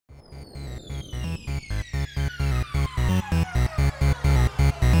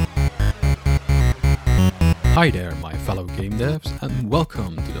Hi there, my fellow game devs, and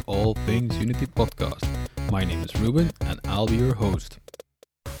welcome to the All Things Unity podcast. My name is Ruben, and I'll be your host.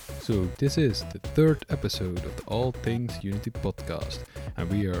 So, this is the third episode of the All Things Unity podcast,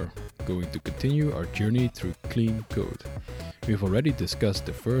 and we are going to continue our journey through clean code. We've already discussed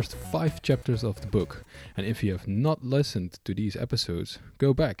the first 5 chapters of the book, and if you have not listened to these episodes,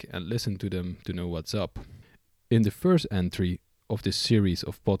 go back and listen to them to know what's up. In the first entry of this series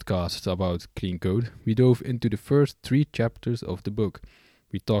of podcasts about clean code, we dove into the first 3 chapters of the book.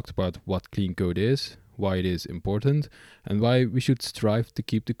 We talked about what clean code is, why it is important, and why we should strive to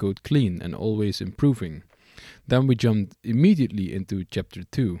keep the code clean and always improving. Then we jumped immediately into chapter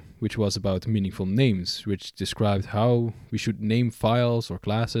 2, which was about meaningful names, which described how we should name files or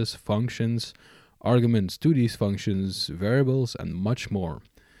classes, functions, arguments to these functions, variables, and much more.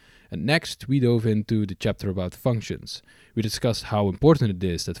 And next, we dove into the chapter about functions. We discussed how important it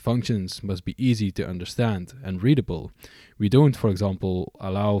is that functions must be easy to understand and readable. We don't, for example,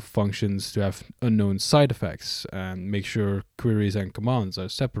 allow functions to have unknown side effects and make sure queries and commands are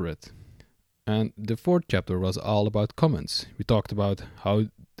separate. And the fourth chapter was all about comments. We talked about how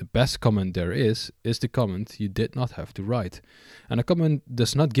the best comment there is the comment you did not have to write. And a comment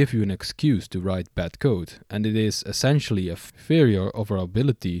does not give you an excuse to write bad code, and it is essentially a failure of our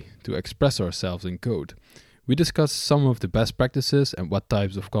ability to express ourselves in code. We discussed some of the best practices and what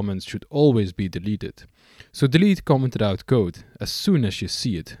types of comments should always be deleted. So delete commented out code as soon as you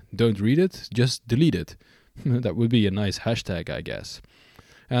see it. Don't read it, just delete it. That would be a nice hashtag, I guess.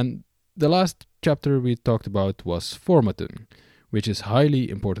 And the last chapter we talked about was formatting, which is highly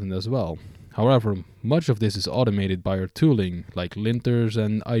important as well. However, much of this is automated by our tooling, like linters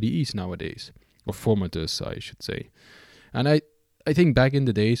and IDEs nowadays, or formatters, I should say. And I think back in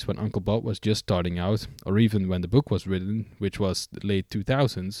the days when Uncle Bob was just starting out, or even when the book was written, which was the late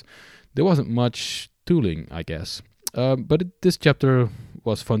 2000s, there wasn't much tooling, I guess. But this chapter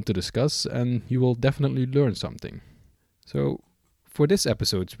was fun to discuss, and you will definitely learn something. So, for this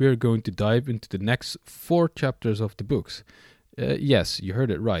episode, we are going to dive into the next 4 chapters of the books. Yes, you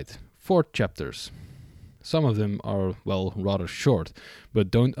heard it right. 4 chapters. Some of them are, well, rather short, but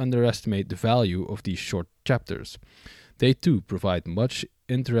don't underestimate the value of these short chapters. They too provide much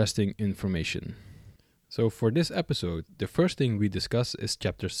interesting information. So for this episode, the first thing we discuss is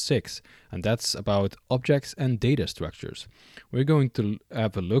chapter 6, and that's about objects and data structures. We're going to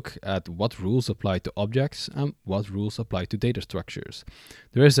have a look at what rules apply to objects and what rules apply to data structures.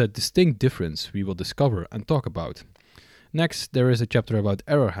 There is a distinct difference we will discover and talk about. Next, there is a chapter about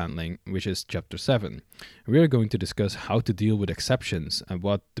error handling, which is chapter 7. We are going to discuss how to deal with exceptions and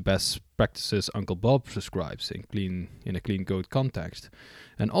what the best practices Uncle Bob prescribes in a clean code context.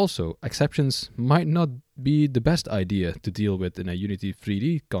 And also, exceptions might not be the best idea to deal with in a Unity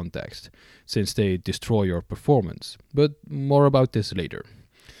 3D context, since they destroy your performance. But more about this later.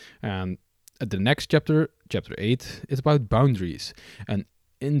 And the next chapter, chapter 8, is about boundaries. And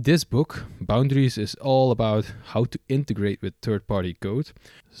in this book, boundaries is all about how to integrate with third-party code.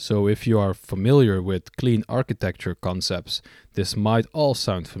 So if you are familiar with clean architecture concepts, this might all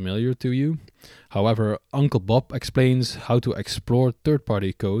sound familiar to you. However, Uncle Bob explains how to explore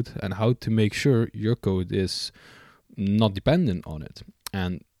third-party code and how to make sure your code is not dependent on it.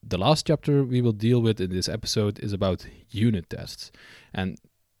 And the last chapter we will deal with in this episode is about unit tests. And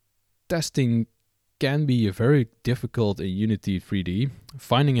testing can be very difficult in Unity 3D.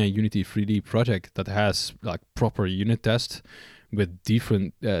 Finding a Unity 3D project that has like proper unit tests with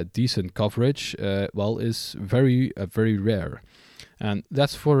decent coverage, is very rare. And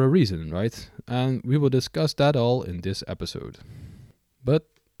that's for a reason, right? And we will discuss that all in this episode. But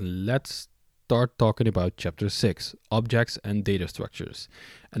let's start talking about chapter 6, objects and data structures.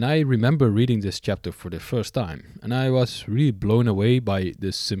 And I remember reading this chapter for the first time, and I was really blown away by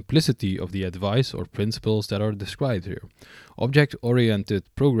the simplicity of the advice or principles that are described here.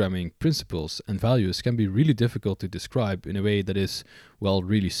 Object-oriented programming principles and values can be really difficult to describe in a way that is, well,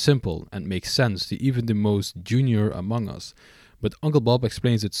 really simple and makes sense to even the most junior among us. But Uncle Bob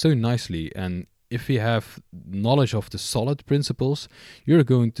explains it so nicely, and if you have knowledge of the solid principles, you're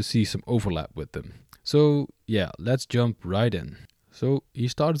going to see some overlap with them. So yeah, let's jump right in. So he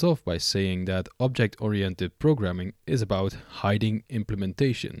starts off by saying that object-oriented programming is about hiding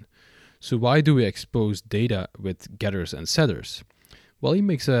implementation. So why do we expose data with getters and setters? Well, he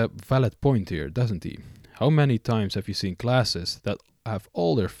makes a valid point here, doesn't he? How many times have you seen classes that have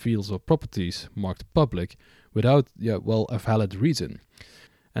all their fields or properties marked public without, a valid reason?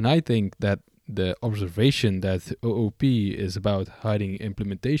 And I think that the observation that OOP is about hiding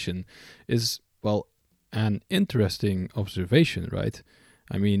implementation is, an interesting observation, right?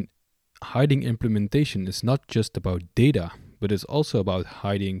 I mean, hiding implementation is not just about data, but it's also about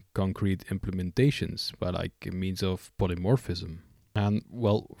hiding concrete implementations by means of polymorphism. And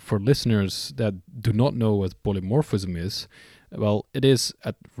well, for listeners that do not know what polymorphism is, well, it is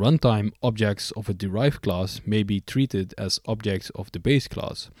at runtime objects of a derived class may be treated as objects of the base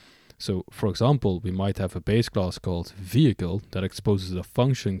class. So, for example, we might have a base class called vehicle that exposes a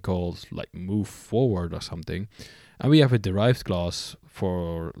function called move forward or something, and we have a derived class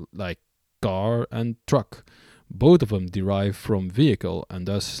for car and truck. Both of them derive from vehicle, and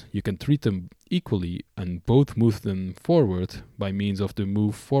thus you can treat them equally and both move them forward by means of the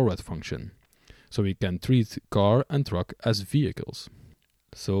move forward function. So we can treat car and truck as vehicles.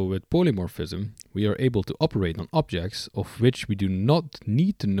 So with polymorphism, we are able to operate on objects of which we do not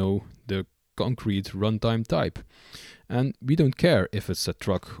need to know the concrete runtime type. And we don't care if it's a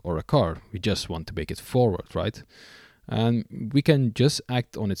truck or a car, we just want to make it forward, right? And we can just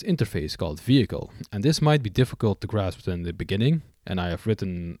act on its interface called vehicle. And this might be difficult to grasp in the beginning, and I have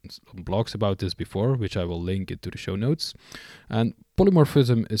written some blogs about this before, which I will link into the show notes. And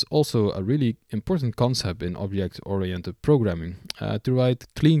polymorphism is also a really important concept in object-oriented programming to write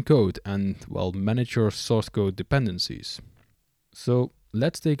clean code and, manage your source code dependencies. So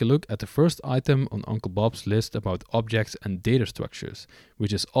let's take a look at the first item on Uncle Bob's list about objects and data structures,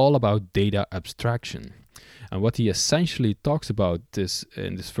 which is all about data abstraction. And what he essentially talks about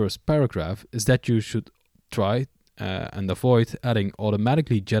in this first paragraph is that you should try and avoid adding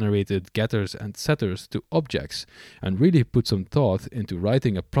automatically generated getters and setters to objects, and really put some thought into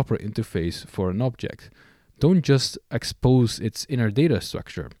writing a proper interface for an object. Don't just expose its inner data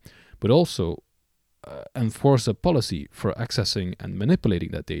structure, but also enforce a policy for accessing and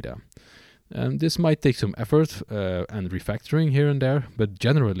manipulating that data. This might take some effort and refactoring here and there, but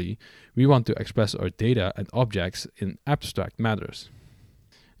generally we want to express our data and objects in abstract matters.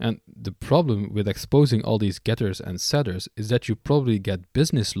 And the problem with exposing all these getters and setters is that you probably get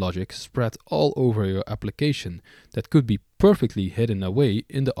business logic spread all over your application that could be perfectly hidden away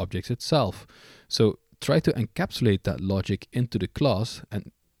in the object itself. So try to encapsulate that logic into the class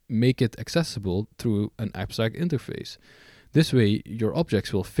and make it accessible through an abstract interface. This way, your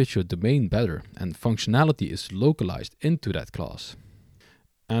objects will fit your domain better and functionality is localized into that class.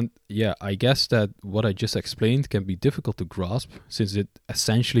 And yeah, I guess that what I just explained can be difficult to grasp since it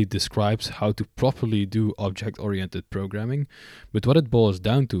essentially describes how to properly do object-oriented programming, but what it boils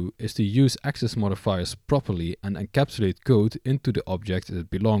down to is to use access modifiers properly and encapsulate code into the object it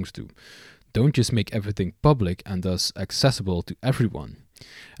belongs to. Don't just make everything public and thus accessible to everyone.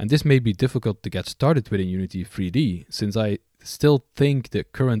 And this may be difficult to get started with in Unity 3D, since I still think the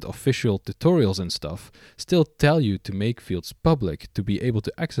current official tutorials and stuff still tell you to make fields public to be able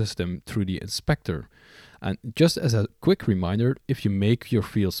to access them through the inspector. And just as a quick reminder, if you make your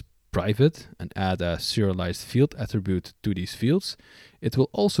fields private and add a serialized field attribute to these fields, it will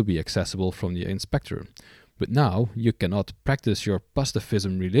also be accessible from the inspector. But now you cannot practice your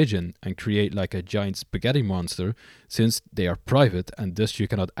pacifism religion and create like a giant spaghetti monster since they are private and thus you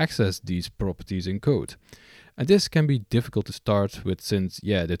cannot access these properties in code. And this can be difficult to start with since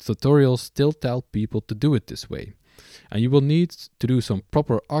the tutorials still tell people to do it this way. And you will need to do some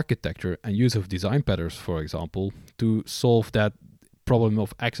proper architecture and use of design patterns, for example, to solve that problem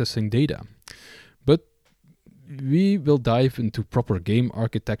of accessing data. But we will dive into proper game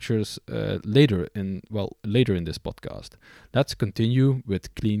architectures later in this podcast. Let's continue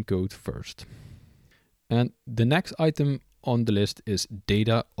with clean code first. And the next item on the list is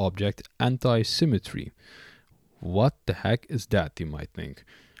data object anti-symmetry. What the heck is that, you might think?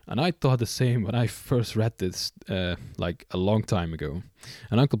 And I thought the same when I first read this a long time ago.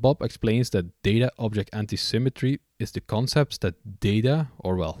 And Uncle Bob explains that data object anti-symmetry is the concept that data,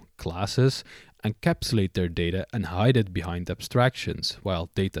 or classes, encapsulate their data and hide it behind abstractions,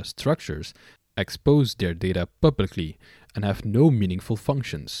 while data structures expose their data publicly and have no meaningful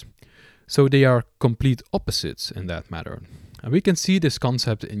functions. So they are complete opposites in that matter. And we can see this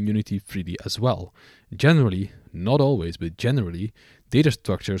concept in Unity 3D as well. Generally, not always, but generally, data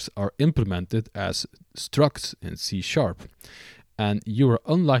structures are implemented as structs in C#. And you are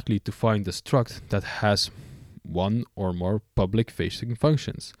unlikely to find a struct that has one or more public-facing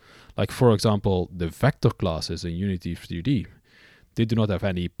functions. Like for example, the vector classes in Unity 3D. They do not have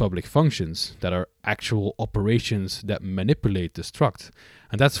any public functions that are actual operations that manipulate the struct.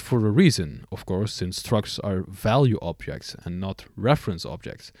 And that's for a reason, of course, since structs are value objects and not reference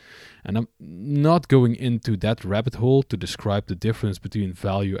objects. And I'm not going into that rabbit hole to describe the difference between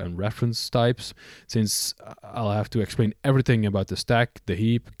value and reference types, since I'll have to explain everything about the stack, the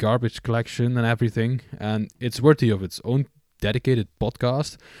heap, garbage collection and everything. And it's worthy of its own dedicated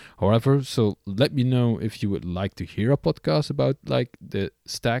podcast. However, so let me know if you would like to hear a podcast about like the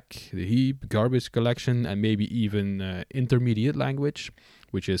stack, the heap, garbage collection, and maybe even intermediate language,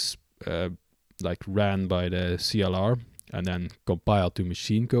 which is like ran by the CLR and then compiled to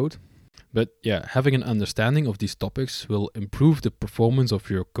machine code. But yeah, having an understanding of these topics will improve the performance of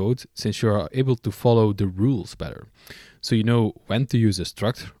your code since you are able to follow the rules better. So you know when to use a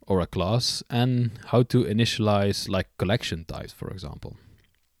struct or a class and how to initialize like collection types, for example.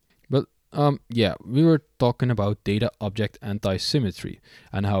 But yeah, we were talking about data object anti-symmetry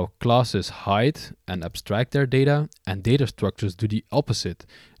and how classes hide and abstract their data and data structures do the opposite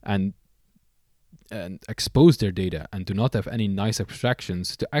and expose their data and do not have any nice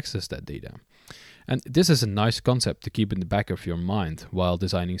abstractions to access that data. And this is a nice concept to keep in the back of your mind while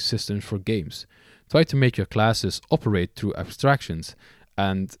designing systems for games. Try to make your classes operate through abstractions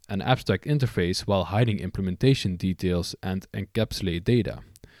and an abstract interface while hiding implementation details and encapsulate data.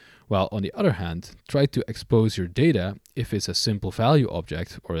 While on the other hand, try to expose your data if it's a simple value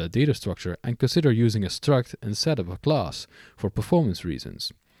object or a data structure and consider using a struct instead of a class for performance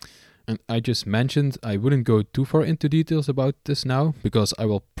reasons. And I just mentioned I wouldn't go too far into details about this now because I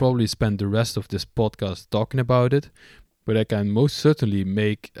will probably spend the rest of this podcast talking about it. But I can most certainly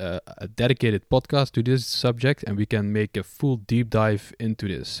make a dedicated podcast to this subject and we can make a full deep dive into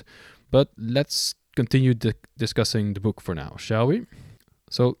this. But let's continue discussing the book for now, shall we?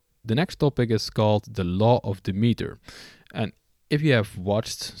 So the next topic is called The Law of the Meter. And if you have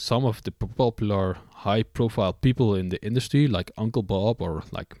watched some of the popular high-profile people in the industry, like Uncle Bob or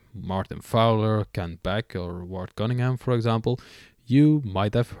like Martin Fowler, Ken Beck, or Ward Cunningham, for example, you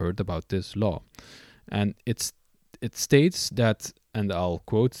might have heard about this law. And it states that, and I'll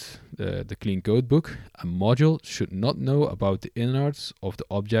quote the Clean Code book, a module should not know about the innards of the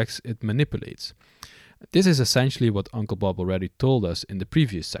objects it manipulates. This is essentially what Uncle Bob already told us in the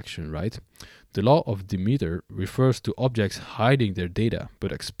previous section, right? The law of the meter refers to objects hiding their data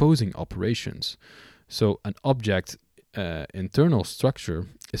but exposing operations. So an object internal structure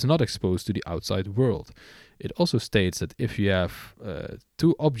is not exposed to the outside world. It also states that if you have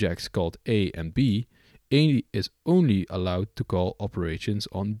two objects called A and B, A is only allowed to call operations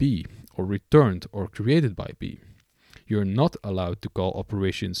on B, or returned or created by B. You're not allowed to call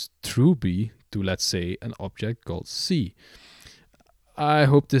operations through B to, let's say, an object called C. I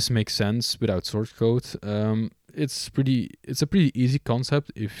hope this makes sense without source code. It's a pretty easy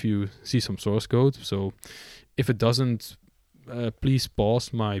concept if you see some source code. So if it doesn't, please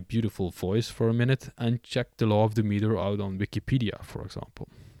pause my beautiful voice for a minute and check the law of the meter out on Wikipedia, for example.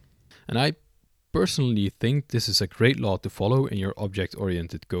 And I personally think this is a great law to follow in your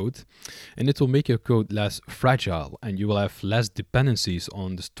object-oriented code, and it will make your code less fragile and you will have less dependencies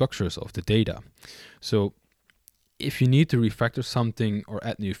on the structures of the data. So if you need to refactor something or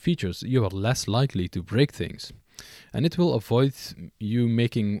add new features, you are less likely to break things. And it will avoid you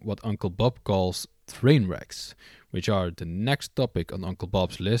making what Uncle Bob calls train wrecks, which are the next topic on Uncle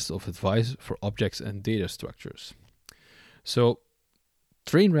Bob's list of advice for objects and data structures. So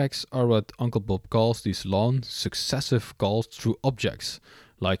train wrecks are what Uncle Bob calls these long, successive calls through objects.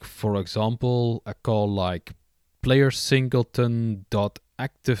 Like, for example, a call like player singleton dot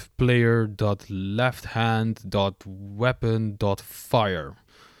active player dot left hand dot weapon dot fire.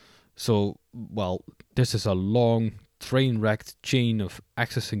 So, well, this is a long train wrecked chain of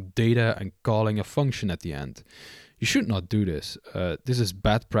accessing data and calling a function at the end. You should not do this. This is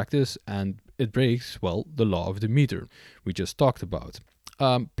bad practice and it breaks, well, the law of the meter we just talked about.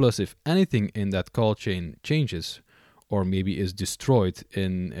 Plus, if anything in that call chain changes, or maybe is destroyed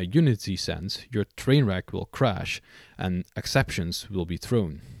in a Unity sense, your train wreck will crash and exceptions will be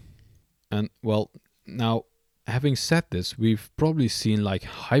thrown. And well, now, having said this, we've probably seen like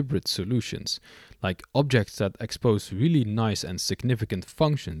hybrid solutions, like objects that expose really nice and significant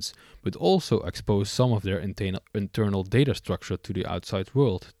functions, but also expose some of their internal data structure to the outside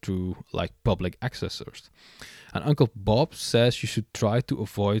world through like public accessors. And Uncle Bob says you should try to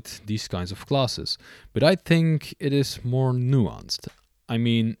avoid these kinds of classes, but I think it is more nuanced. I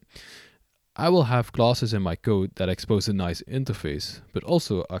mean, I will have classes in my code that expose a nice interface, but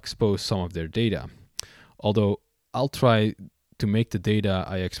also expose some of their data. Although I'll try to make the data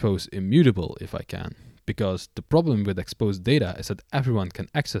I expose immutable if I can, because the problem with exposed data is that everyone can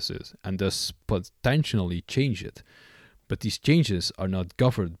access it and thus potentially change it. But these changes are not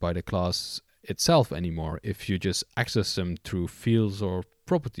governed by the class itself anymore if you just access them through fields or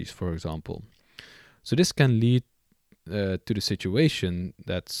properties, for example. So this can lead to the situation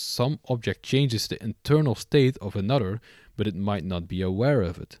that some object changes the internal state of another, but it might not be aware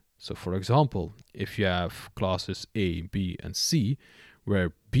of it. So for example, if you have classes A, B, and C,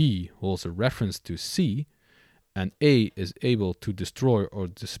 where B holds a reference to C, and A is able to destroy or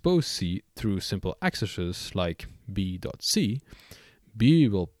dispose C through simple accessors like B.C, B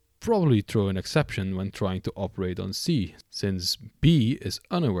will probably throw an exception when trying to operate on C, since B is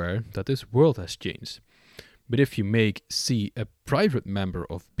unaware that this world has changed. But if you make C a private member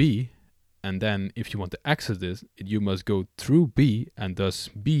of B, and then if you want to access this, you must go through B, and thus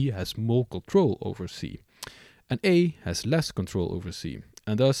B has more control over C. And A has less control over C.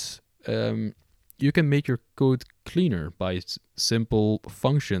 And thus, you can make your code cleaner by simple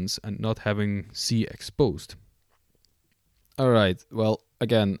functions and not having C exposed. Alright, well,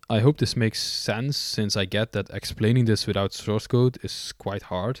 again, I hope this makes sense, since I get that explaining this without source code is quite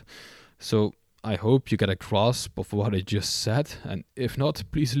hard. So I hope you get a grasp of what I just said, and if not,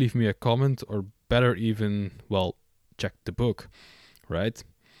 please leave me a comment, or better even, well, check the book, right?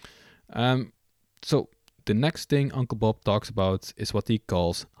 So the next thing Uncle Bob talks about is what he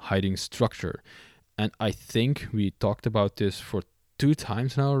calls hiding structure. And I think we talked about this for 2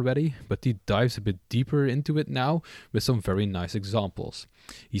 times now already, but he dives a bit deeper into it now with some very nice examples.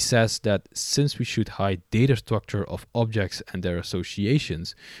 He says that since we should hide data structure of objects and their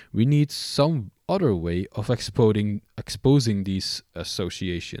associations, we need some other way of exposing these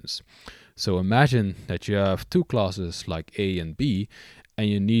associations. So imagine that you have 2 classes like A and B, and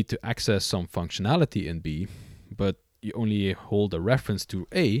you need to access some functionality in B, but you only hold a reference to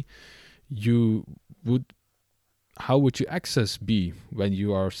A. How would you access B when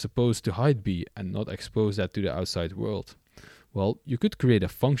you are supposed to hide B and not expose that to the outside world? Well, you could create a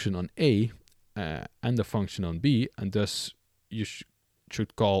function on A and a function on B, and thus you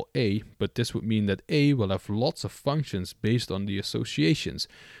should call A, but this would mean that A will have lots of functions based on the associations.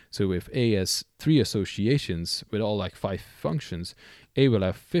 So if A has 3 associations with all like 5 functions, A will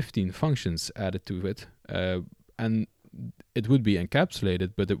have 15 functions added to it, and it would be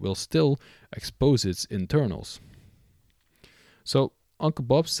encapsulated, but it will still expose its internals. So Uncle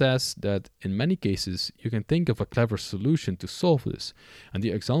Bob says that in many cases you can think of a clever solution to solve this, and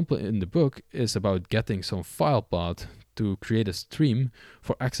the example in the book is about getting some file path to create a stream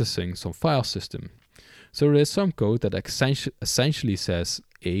for accessing some file system. So there is some code that essentially says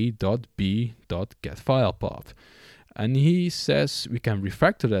a.b.getFilePath, and he says we can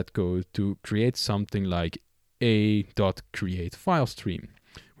refactor that code to create something like a.createFileStream,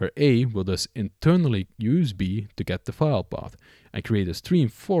 where A will thus internally use B to get the file path and create a stream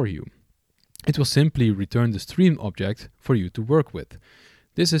for you. It will simply return the stream object for you to work with.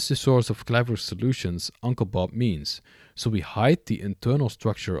 This is the source of clever solutions Uncle Bob means. So we hide the internal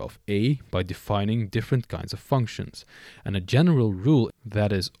structure of A by defining different kinds of functions. And a general rule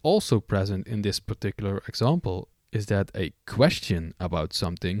that is also present in this particular example is that a question about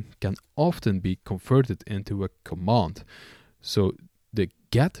something can often be converted into a command. So the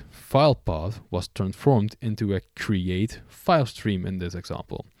get file path was transformed into a create file stream in this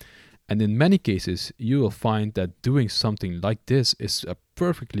example. And in many cases, you will find that doing something like this is a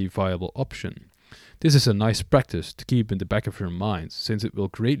perfectly viable option. This is a nice practice to keep in the back of your mind, since it will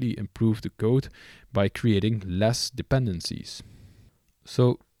greatly improve the code by creating less dependencies.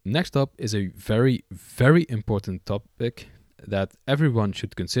 So next up is a very, very important topic that everyone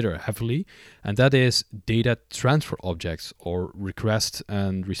should consider heavily, and that is data transfer objects, or request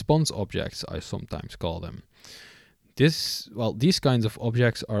and response objects, I sometimes call them. These kinds of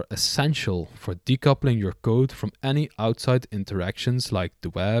objects are essential for decoupling your code from any outside interactions like the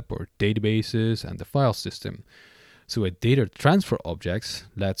web or databases and the file system. So a data transfer objects,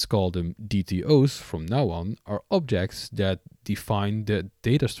 let's call them DTOs from now on, are objects that define the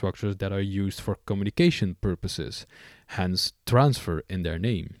data structures that are used for communication purposes, hence transfer in their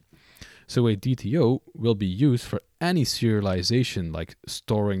name. So a DTO will be used for any serialization, like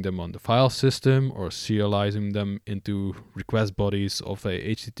storing them on the file system or serializing them into request bodies of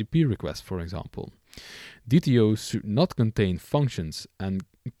a HTTP request, for example. DTOs should not contain functions and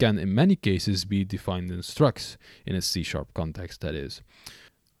can in many cases be defined in structs, in a C# context that is.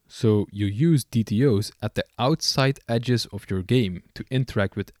 So you use DTOs at the outside edges of your game to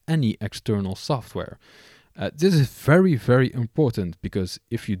interact with any external software. This is very, very important, because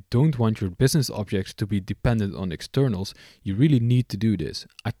if you don't want your business objects to be dependent on externals, you really need to do this.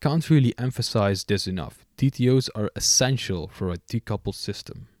 I can't really emphasize this enough. DTOs are essential for a decoupled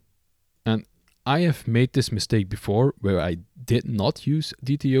system. And I have made this mistake before, where I did not use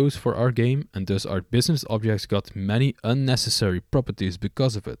DTOs for our game, and thus our business objects got many unnecessary properties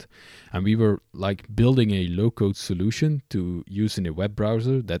because of it. And we were like building a low-code solution to use in a web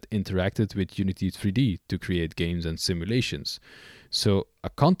browser that interacted with Unity 3D to create games and simulations. So a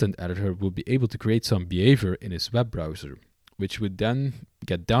content editor will be able to create some behavior in his web browser, which would then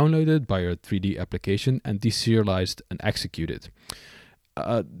get downloaded by your 3D application and deserialized and executed.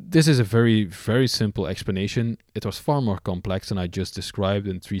 This is a very, very simple explanation. It was far more complex than I just described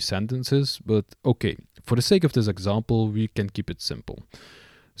in 3 sentences, but okay, for the sake of this example, we can keep it simple.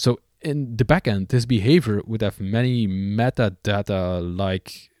 So in the backend, this behavior would have many metadata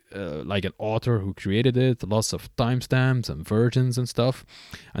like an author who created it, lots of timestamps and versions and stuff.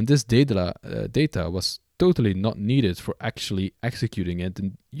 And this data was totally not needed for actually executing it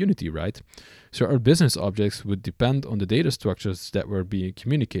in Unity, right? So our business objects would depend on the data structures that were being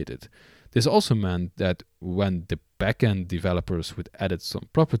communicated. This also meant that when the backend developers would edit some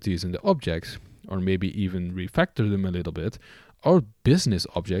properties in the objects, or maybe even refactor them a little bit, our business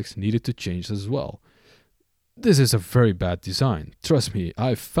objects needed to change as well. This is a very bad design. Trust me,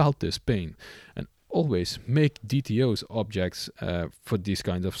 I've felt this pain. And always make DTOs objects for these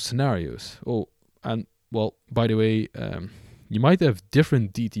kinds of scenarios. Oh, and well, by the way, you might have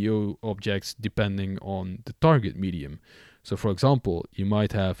different DTO objects depending on the target medium. So for example, you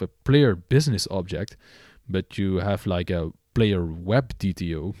might have a player business object, but you have like a player web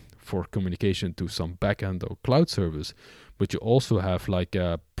DTO for communication to some backend or cloud service, but you also have like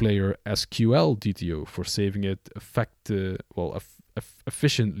a player SQL DTO for saving it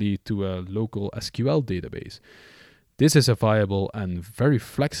efficiently to a local SQL database. This is a viable and very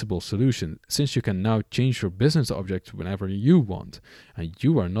flexible solution, since you can now change your business object whenever you want, and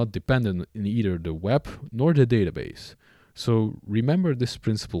you are not dependent in either the web nor the database. So remember this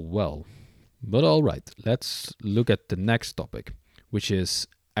principle well. But alright, let's look at the next topic, which is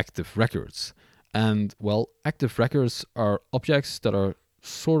active records. And well, active records are objects that are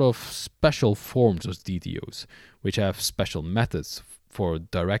sort of special forms of DTOs, which have special methods for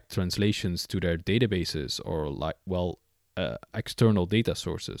direct translations to their databases or external data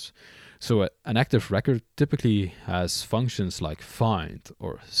sources. So an active record typically has functions like find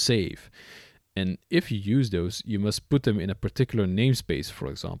or save. And if you use those, you must put them in a particular namespace, for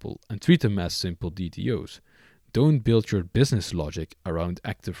example, and treat them as simple DTOs. Don't build your business logic around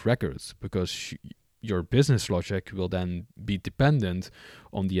active records, because your business logic will then be dependent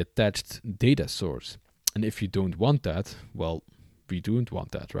on the attached data source. And if you don't want that, well, we don't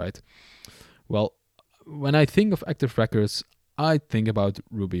want that, right? Well, when I think of active records, I think about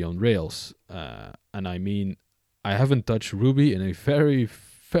Ruby on Rails. And I mean, I haven't touched Ruby in a very,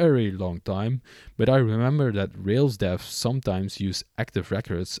 very long time, but I remember that Rails devs sometimes use active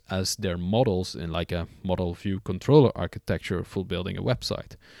records as their models in like a model view controller architecture for building a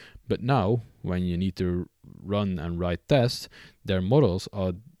website. But now, when you need to run and write tests, their models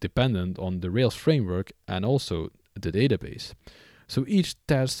are dependent on the Rails framework and also the database. So each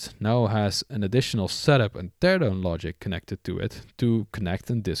test now has an additional setup and teardown logic connected to it to connect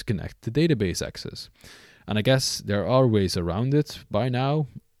and disconnect the database access. And I guess there are ways around it by now,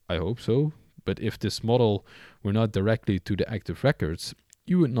 I hope so, but if this model were not directly to the active records,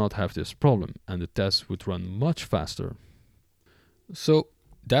 you would not have this problem and the tests would run much faster. So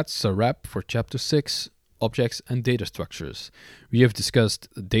that's a wrap for Chapter 6, Objects and Data Structures. We have discussed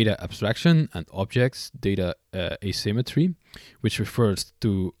data abstraction and objects data asymmetry, which refers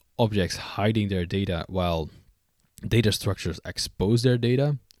to objects hiding their data while data structures expose their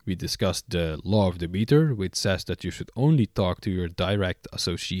data. We discussed the law of Demeter, which says that you should only talk to your direct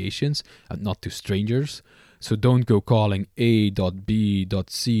associations and not to strangers. So don't go calling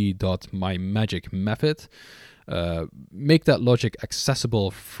A.B.C. my magic method. Make that logic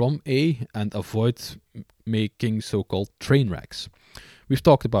accessible from A and avoid making so-called train wrecks. We've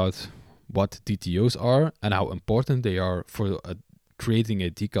talked about what DTOs are and how important they are for creating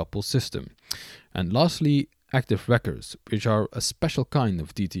a decoupled system. And lastly, active records, which are a special kind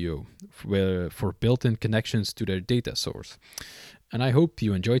of DTO for built-in connections to their data source. And I hope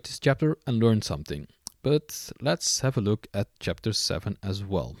you enjoyed this chapter and learned something. But let's have a look at Chapter 7 as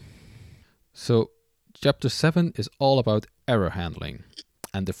well. So, Chapter 7 is all about error handling.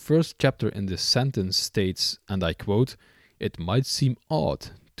 And the first chapter in this sentence states, and I quote, "It might seem odd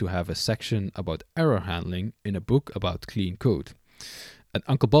to have a section about error handling in a book about clean code." And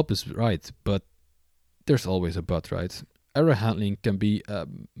Uncle Bob is right, but there's always a but, right? Error handling can be a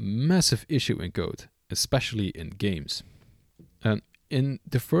massive issue in code, especially in games. And in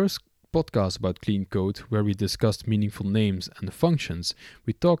the first podcast about clean code, where we discussed meaningful names and functions,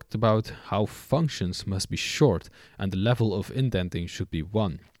 we talked about how functions must be short and the level of indenting should be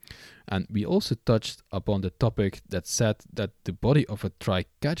 1. And we also touched upon the topic that said that the body of a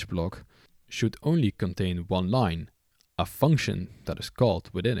try-catch block should only contain one line, a function that is called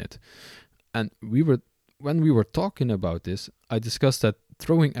within it. And we were when we were talking about this, I discussed that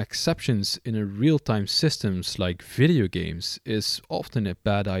throwing exceptions in a real-time systems like video games is often a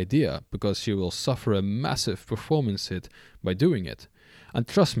bad idea because you will suffer a massive performance hit by doing it. And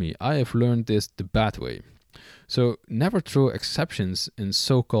trust me, I have learned this the bad way. So never throw exceptions in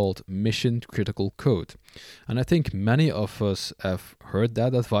so-called mission-critical code. And I think many of us have heard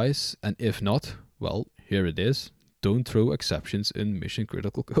that advice, and if not, well, here it is. Don't throw exceptions in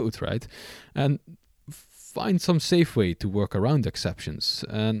mission-critical code, right? And find some safe way to work around exceptions.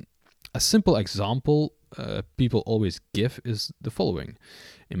 And a simple example people always give is the following.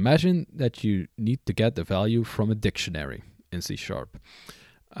 Imagine that you need to get the value from a dictionary in C#.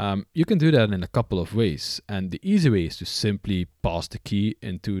 You can do that in a couple of ways, and the easy way is to simply pass the key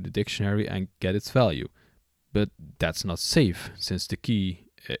into the dictionary and get its value. But that's not safe, since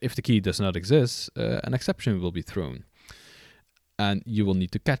if the key does not exist, an exception will be thrown, and you will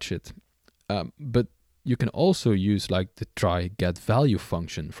need to catch it. But you can also use like the try get value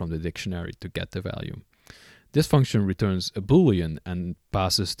function from the dictionary to get the value. This function returns a boolean and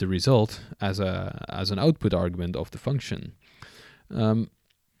passes the result as an output argument of the function.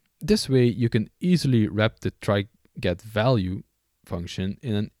 This way, you can easily wrap the try get value function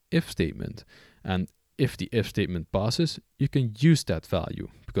in an if statement. And if the if statement passes, you can use that value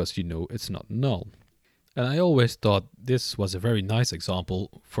because you know it's not null. And I always thought this was a very nice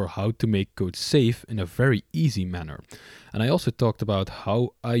example for how to make code safe in a very easy manner. And I also talked about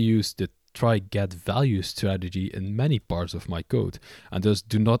how I use the try get value strategy in many parts of my code, and thus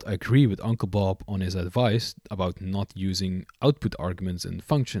do not agree with Uncle Bob on his advice about not using output arguments in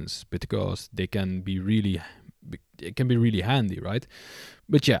functions because they can be really handy, right?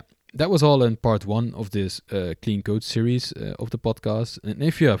 But yeah, that was all in part 1 of this clean code series of the podcast, and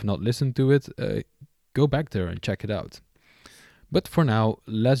if you have not listened to it, go back there and check it out. But for now,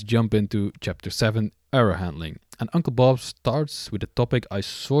 let's jump into chapter 7, error handling. And Uncle Bob starts with a topic I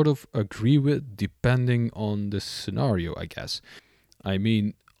sort of agree with depending on the scenario, I guess. I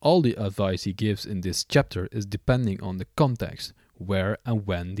mean, all the advice he gives in this chapter is depending on the context, where and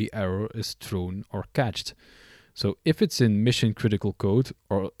when the error is thrown or catched. So if it's in mission critical code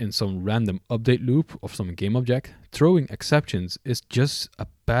or in some random update loop of some game object, throwing exceptions is just a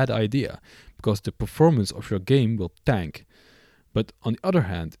bad idea because the performance of your game will tank. But on the other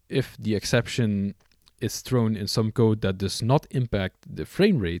hand, if the exception is thrown in some code that does not impact the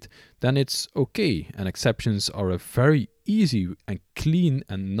frame rate, then it's okay, and exceptions are a very easy and clean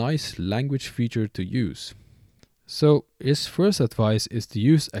and nice language feature to use. So his first advice is to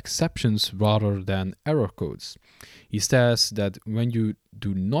use exceptions rather than error codes. He says that when you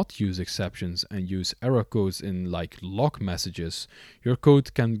do not use exceptions and use error codes in like log messages, your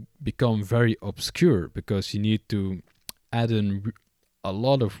code can become very obscure because you need to add in a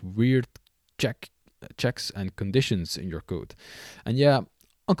lot of weird checks and conditions in your code. And yeah,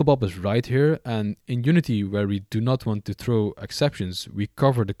 Uncle Bob is right here, and in Unity, where we do not want to throw exceptions, we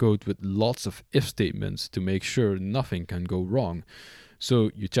cover the code with lots of if statements to make sure nothing can go wrong.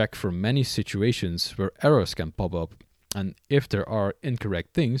 So you check for many situations where errors can pop up, and if there are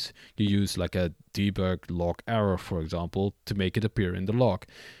incorrect things, you use like a debug log error, for example, to make it appear in the log.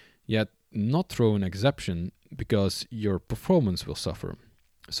 Yet not throw an exception because your performance will suffer.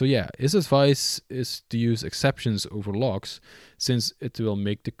 So yeah, his advice is to use exceptions over logs since it will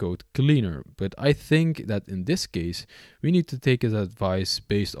make the code cleaner. But I think that in this case, we need to take his advice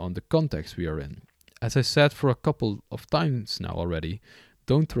based on the context we are in. As I said for a couple of times now already,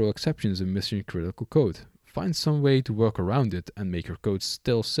 don't throw exceptions in mission critical code. Find some way to work around it and make your code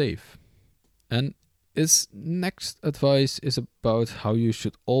still safe. And his next advice is about how you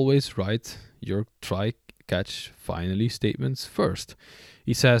should always write your try catch finally statements first.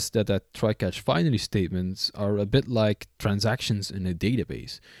 He says that try catch finally statements are a bit like transactions in a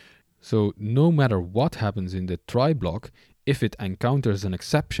database. So no matter what happens in the try block, if it encounters an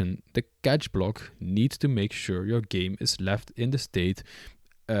exception, the catch block needs to make sure your game is left in the state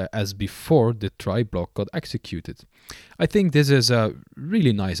as before the try block got executed. I think this is a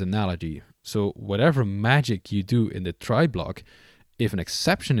really nice analogy. So whatever magic you do in the try block, if an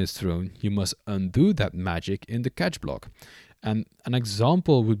exception is thrown, you must undo that magic in the catch block. And an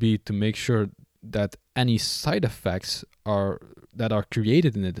example would be to make sure that any side effects that are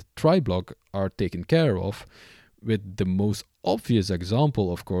created in the try block are taken care of, with the most obvious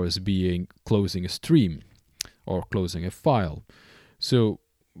example, of course, being closing a stream or closing a file. So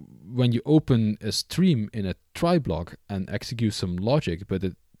when you open a stream in a try block and execute some logic, but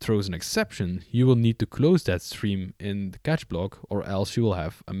throws an exception, you will need to close that stream in the catch block, or else you will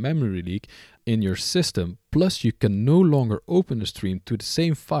have a memory leak in your system. Plus, you can no longer open the stream to the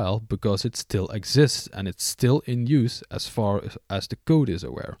same file because it still exists and it's still in use as far as the code is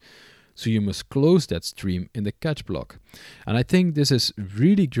aware. So you must close that stream in the catch block. And I think this is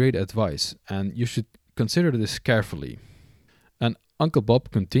really great advice, and you should consider this carefully. And Uncle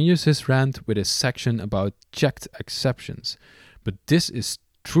Bob continues his rant with a section about checked exceptions. But this is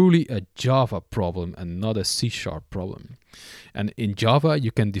truly a Java problem and not a C# problem. And in Java,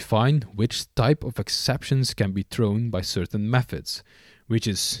 you can define which type of exceptions can be thrown by certain methods, which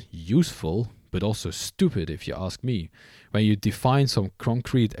is useful, but also stupid if you ask me. When you define some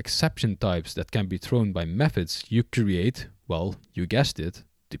concrete exception types that can be thrown by methods, you create, well, you guessed it,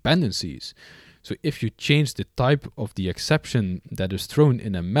 dependencies. So if you change the type of the exception that is thrown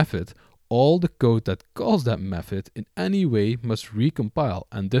in a method, all the code that calls that method in any way must recompile,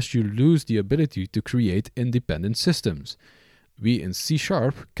 and thus you lose the ability to create independent systems. We in C#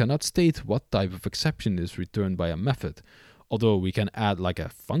 cannot state what type of exception is returned by a method, although we can add like a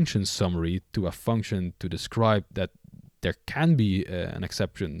function summary to a function to describe that there can be an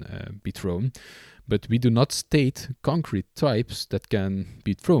exception be thrown, but we do not state concrete types that can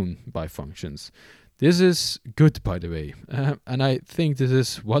be thrown by functions. This is good, by the way, and I think this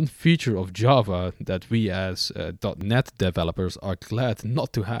is one feature of Java that we as .NET developers are glad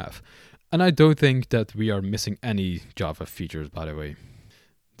not to have. And I don't think that we are missing any Java features, by the way.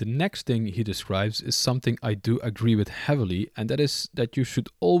 The next thing he describes is something I do agree with heavily, and that is that you should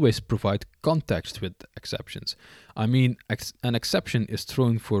always provide context with exceptions. I mean, an exception is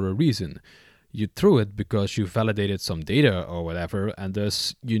thrown for a reason. You throw it because you validated some data or whatever, and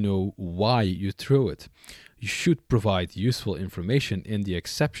thus you know why you throw it. You should provide useful information in the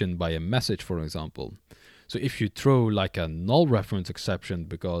exception by a message, for example. So if you throw like a null reference exception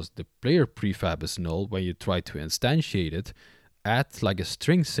because the player prefab is null when you try to instantiate it, add like a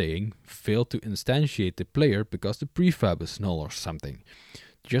string saying failed to instantiate the player because the prefab is null or something.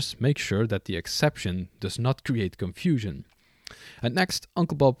 Just make sure that the exception does not create confusion. And next,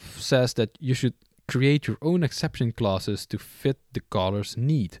 Uncle Bob says that you should create your own exception classes to fit the caller's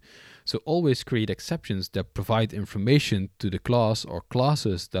need. So always create exceptions that provide information to the class or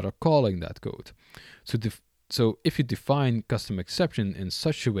classes that are calling that code. So if you define custom exception in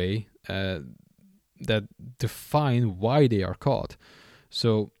such a way that define why they are caught.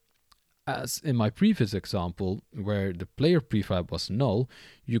 So as in my previous example, where the player prefab was null,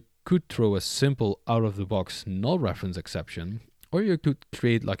 you could throw a simple out-of-the-box null reference exception, or you could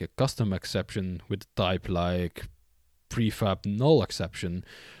create like a custom exception with type like prefab null exception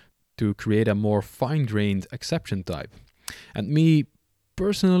to create a more fine-grained exception type. And me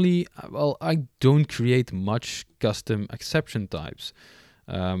personally, well, I don't create much custom exception types.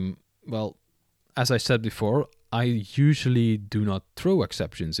 As I said before, I usually do not throw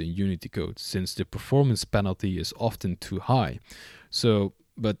exceptions in Unity code since the performance penalty is often too high.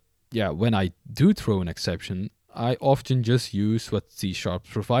 But when I do throw an exception, I often just use what C#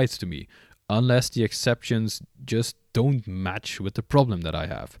 provides to me, unless the exceptions just don't match with the problem that I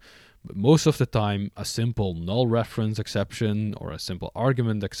have. But most of the time, a simple null reference exception or a simple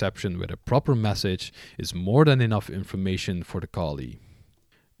argument exception with a proper message is more than enough information for the callee.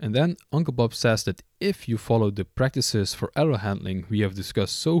 And then Uncle Bob says that if you follow the practices for error handling we have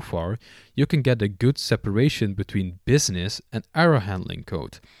discussed so far, you can get a good separation between business and error handling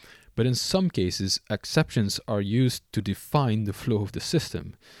code. But in some cases, exceptions are used to define the flow of the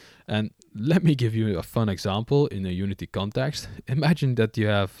system. And let me give you a fun example in a Unity context. Imagine that you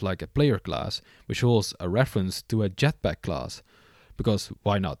have like a player class which holds a reference to a jetpack class. Because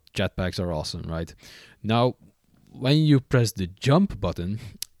why not? Jetpacks are awesome, right? Now, when you press the jump button,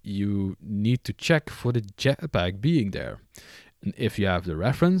 you need to check for the jetpack being there. And if you have the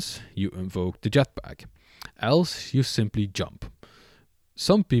reference, you invoke the jetpack. Else, you simply jump.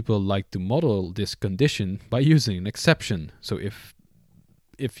 Some people like to model this condition by using an exception. So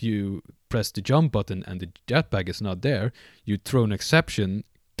if you press the jump button and the jetpack is not there, you throw an exception,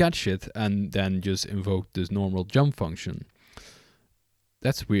 catch it, and then just invoke this normal jump function.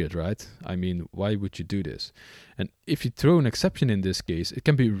 That's weird, right? I mean, why would you do this? And if you throw an exception in this case, it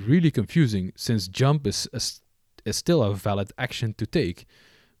can be really confusing since jump is still a valid action to take,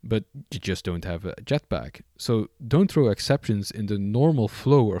 but you just don't have a jetpack. So don't throw exceptions in the normal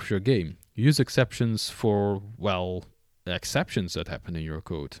flow of your game. Use exceptions for, exceptions that happen in your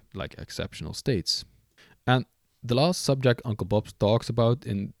code, like exceptional states. And the last subject Uncle Bob talks about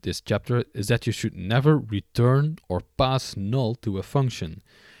in this chapter is that you should never return or pass null to a function.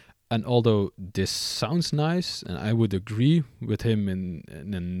 And although this sounds nice, and I would agree with him in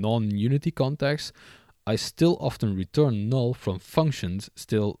a non-Unity context, I still often return null from functions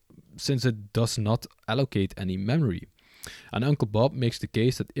still, since it does not allocate any memory. And Uncle Bob makes the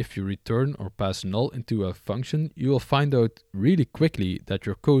case that if you return or pass null into a function, you will find out really quickly that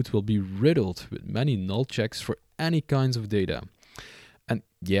your code will be riddled with many null checks for any kinds of data. And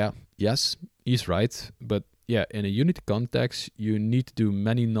yes, he's right, but in a Unity context, you need to do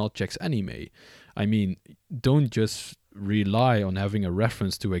many null checks anyway. I mean, don't just rely on having a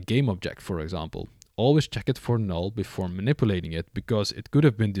reference to a game object, for example. Always check it for null before manipulating it, because it could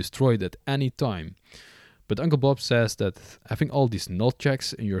have been destroyed at any time. But Uncle Bob says that having all these null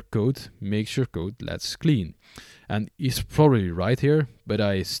checks in your code makes your code less clean. And he's probably right here, but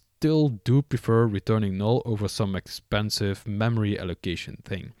I still do prefer returning null over some expensive memory allocation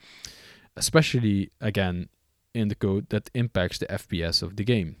thing. Especially, again, in the code that impacts the FPS of the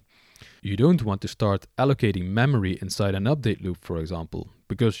game. You don't want to start allocating memory inside an update loop, for example,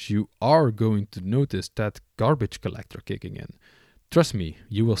 because you are going to notice that garbage collector kicking in. Trust me,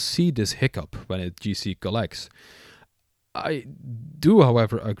 you will see this hiccup when it GC collects. I do,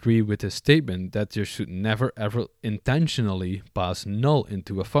 however, agree with his statement that you should never ever intentionally pass null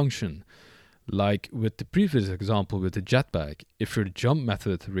into a function. Like with the previous example with the jetpack, if your jump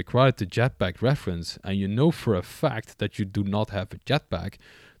method required the jetpack reference and you know for a fact that you do not have a jetpack,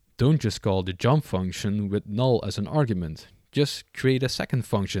 don't just call the jump function with null as an argument. Just create a second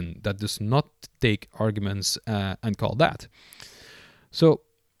function that does not take arguments and call that. So,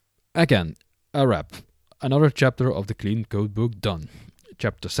 again, a wrap. Another chapter of the Clean Code book done.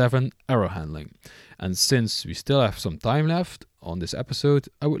 Chapter 7, Error Handling. And since we still have some time left on this episode,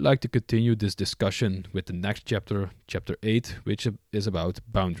 I would like to continue this discussion with the next chapter, Chapter 8, which is about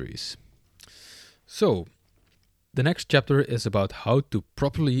boundaries. So, the next chapter is about how to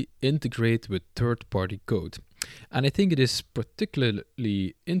properly integrate with third-party code. And I think it is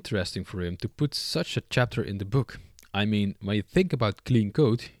particularly interesting for him to put such a chapter in the book. I mean, when you think about clean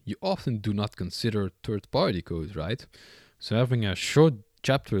code, you often do not consider third-party code, right? So having a short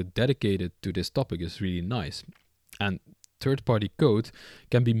chapter dedicated to this topic is really nice. And third-party code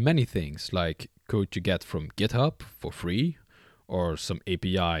can be many things, like code you get from GitHub for free, or some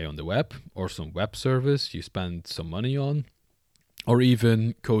API on the web, or some web service you spend some money on, or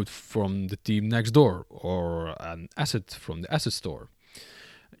even code from the team next door, or an asset from the asset store.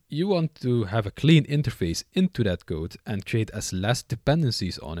 You want to have a clean interface into that code and create as less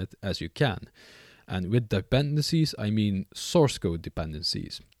dependencies on it as you can. And with dependencies, I mean source code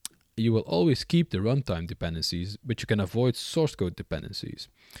dependencies. You will always keep the runtime dependencies, but you can avoid source code dependencies.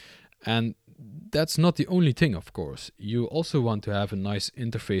 And that's not the only thing, of course. You also want to have a nice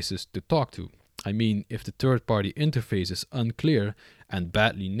interfaces to talk to. I mean, if the third-party interface is unclear and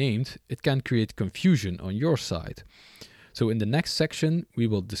badly named, it can create confusion on your side. So in the next section, we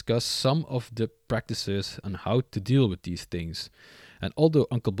will discuss some of the practices and how to deal with these things. And although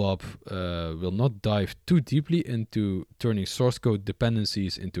Uncle Bob will not dive too deeply into turning source code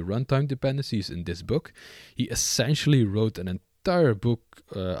dependencies into runtime dependencies in this book, he essentially wrote an entire book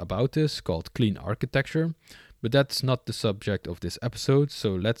about this called Clean Architecture. But that's not the subject of this episode,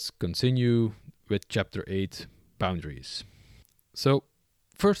 so let's continue with Chapter 8, Boundaries. So,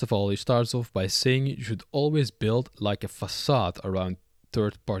 first of all, he starts off by saying you should always build like a facade around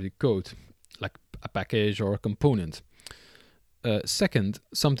third-party code, like a package or a component. Second,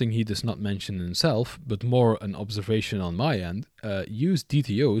 something he does not mention himself, but more an observation on my end, use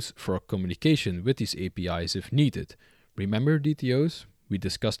DTOs for communication with these APIs if needed. Remember DTOs? We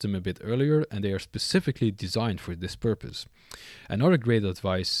discussed them a bit earlier, and they are specifically designed for this purpose. Another great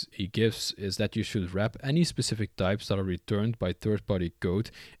advice he gives is that you should wrap any specific types that are returned by third-party code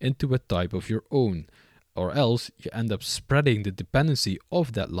into a type of your own, or else you end up spreading the dependency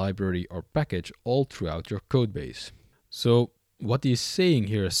of that library or package all throughout your codebase. So what he's saying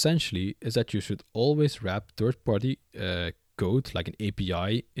here essentially is that you should always wrap third-party code like an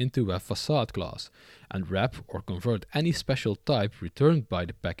API into a facade class and wrap or convert any special type returned by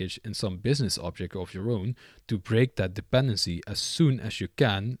the package in some business object of your own to break that dependency as soon as you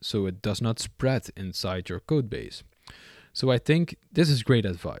can so it does not spread inside your codebase. So I think this is great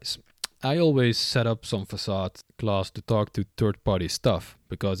advice. I always set up some facade class to talk to third-party stuff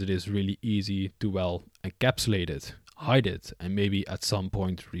because it is really easy to, encapsulate it, hide it, and maybe at some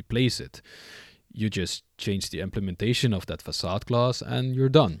point replace it. You just change the implementation of that facade class and you're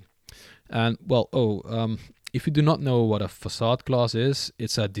done. And if you do not know what a facade class is,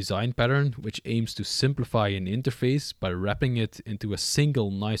 it's a design pattern which aims to simplify an interface by wrapping it into a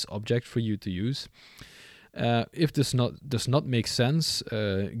single nice object for you to use. If this does not make sense,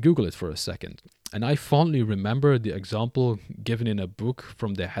 Google it for a second. And I fondly remember the example given in a book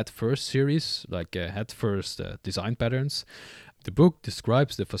from the Head First series, like Head First Design Patterns. The book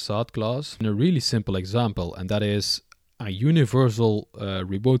describes the facade glass in a really simple example, and that is a universal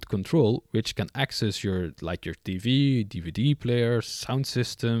remote control which can access your TV, DVD player, sound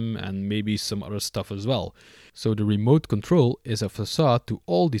system, and maybe some other stuff as well. So the remote control is a facade to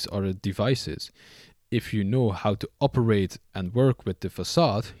all these other devices. If you know how to operate and work with the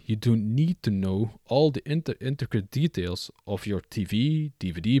facade, you don't need to know all the intricate details of your TV,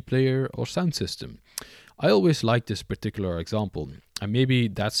 DVD player, or sound system. I always like this particular example, and maybe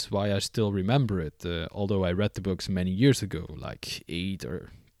that's why I still remember it, although I read the books many years ago, like 8 or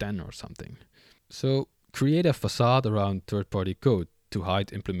 10 or something. So create a facade around third-party code to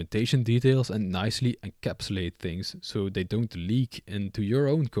hide implementation details and nicely encapsulate things so they don't leak into your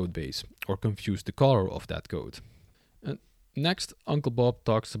own code base or confuse the color of that code. And next, Uncle Bob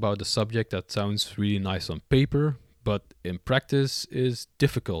talks about a subject that sounds really nice on paper, but in practice is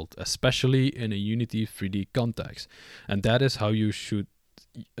difficult, especially in a Unity 3D context. And that is how you should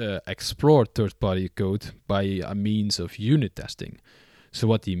explore third-party code by a means of unit testing. So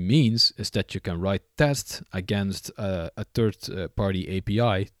what he means is that you can write tests against a third-party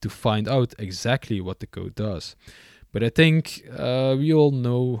API to find out exactly what the code does. But I think we all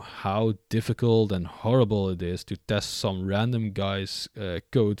know how difficult and horrible it is to test some random guy's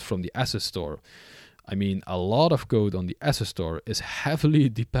code from the asset store. I mean, a lot of code on the asset store is heavily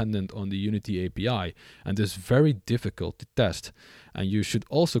dependent on the Unity API and is very difficult to test. And you should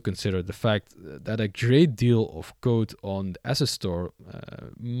also consider the fact that a great deal of code on the asset store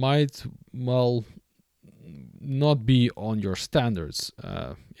might, well, not be on your standards,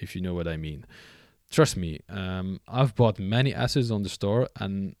 if you know what I mean. Trust me, I've bought many assets on the store,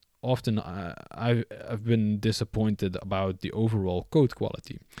 and often I've been disappointed about the overall code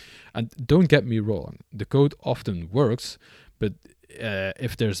quality. And don't get me wrong, the code often works, but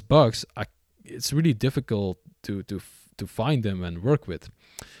if there's bugs, it's really difficult to find them and work with.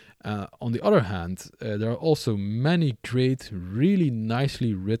 On the other hand, there are also many great, really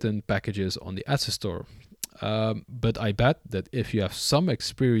nicely written packages on the asset store. But I bet that if you have some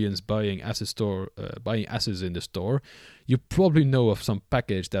experience buying assets in the store, you probably know of some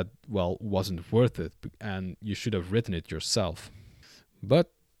package that, well, wasn't worth it, and you should have written it yourself.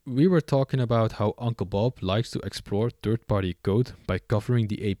 But we were talking about how Uncle Bob likes to explore third-party code by covering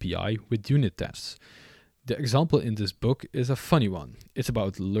the API with unit tests. The example in this book is a funny one. It's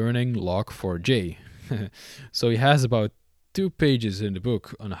about learning log4j. So he has about 2 pages in the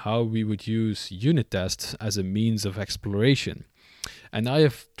book on how we would use unit tests as a means of exploration. And I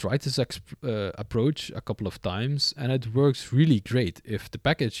have tried this approach a couple of times, and it works really great if the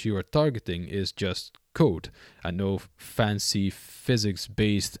package you are targeting is just code and no fancy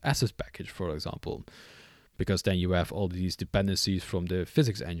physics-based asset package, for example, because then you have all these dependencies from the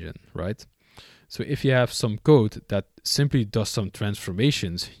physics engine, right? So if you have some code that simply does some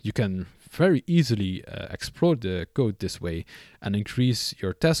transformations, you can very easily explore the code this way and increase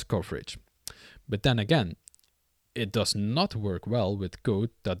your test coverage. But then again, it does not work well with code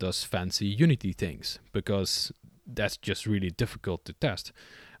that does fancy Unity things, because that's just really difficult to test.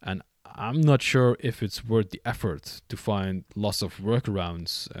 And I'm not sure if it's worth the effort to find lots of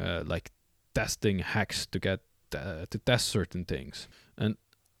workarounds, like testing hacks to get to test certain things. And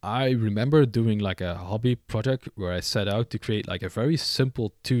I remember doing like a hobby project where I set out to create like a very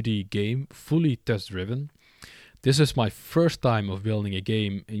simple 2D game, fully test-driven. This is my first time of building a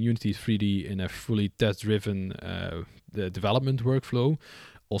game in Unity 3D in a fully test-driven development workflow,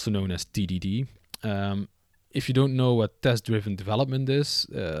 also known as TDD. If you don't know what test-driven development is,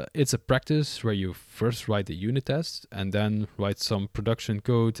 it's a practice where you first write a unit test and then write some production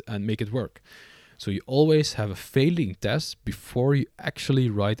code and make it work. So you always have a failing test before you actually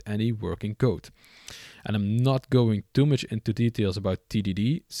write any working code. And I'm not going too much into details about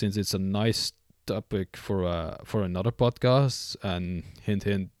TDD, since it's a nice topic for another podcast, and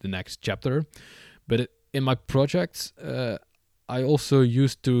hint, the next chapter. But in my project, I also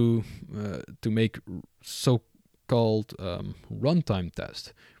used to make so-called runtime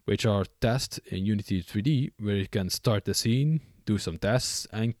tests, which are tests in Unity 3D where you can start the scene, do some tests,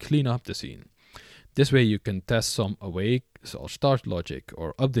 and clean up the scene. This way you can test some awake or start logic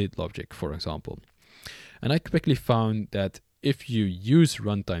or update logic, for example. And I quickly found that if you use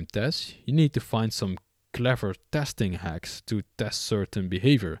runtime tests, you need to find some clever testing hacks to test certain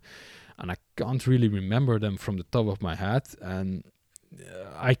behavior. And I can't really remember them from the top of my head, and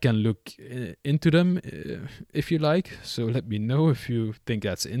I can look into them if you like. So let me know if you think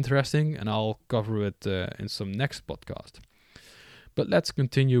that's interesting, and I'll cover it in some next podcast. But let's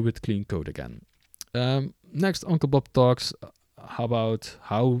continue with clean code again. Next, Uncle Bob talks about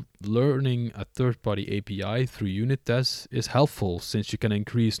how learning a third-party API through unit tests is helpful, since you can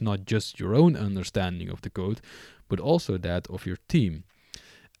increase not just your own understanding of the code, but also that of your team.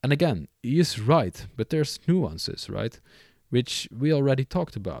 And again, he is right, but there's nuances, right? Which we already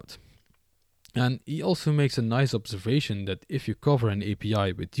talked about. And he also makes a nice observation that if you cover an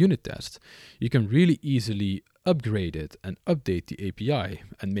API with unit tests, you can really easily upgrade it and update the API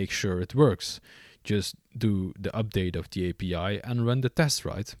and make sure it works. Just do the update of the API and run the test,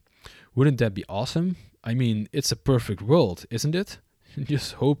 right? Wouldn't that be awesome? I mean, it's a perfect world, isn't it?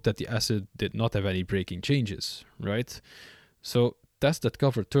 Just hope that the asset did not have any breaking changes, right? So tests that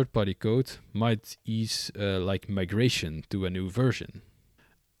cover third-party code might ease like migration to a new version.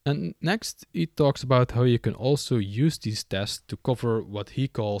 And next, he talks about how you can also use these tests to cover what he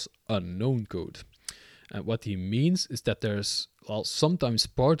calls unknown code. And what he means is that there's, sometimes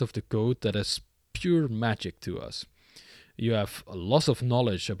part of the code that is pure magic to us. You have a loss of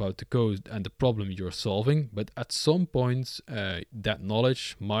knowledge about the code and the problem you're solving, but at some point that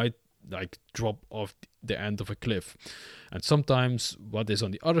knowledge might drop off the end of a cliff. And sometimes what is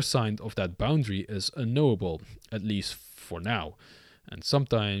on the other side of that boundary is unknowable, at least for now. And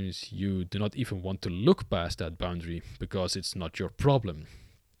sometimes you do not even want to look past that boundary because it's not your problem.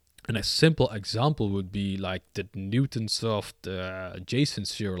 And a simple example would be like the Newtonsoft JSON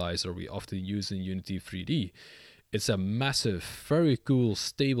serializer we often use in Unity 3D. It's a massive, very cool,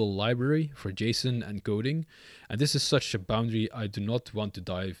 stable library for JSON encoding. And this is such a boundary I do not want to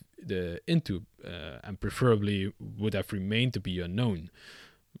dive into and preferably would have remained to be unknown.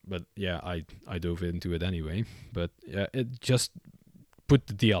 But yeah, I dove into it anyway. But it just put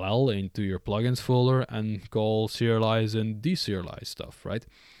the DLL into your plugins folder and call serialize and deserialize stuff, right?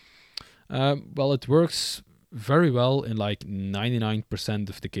 Well, it works very well in like 99%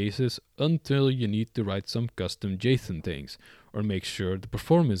 of the cases until you need to write some custom JSON things or make sure the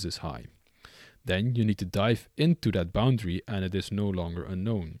performance is high. Then you need to dive into that boundary and it is no longer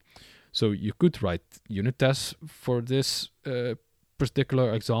unknown. So you could write unit tests for this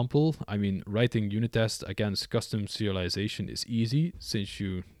particular example. I mean, writing unit tests against custom serialization is easy since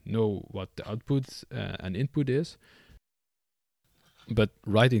you know what the output and input is. But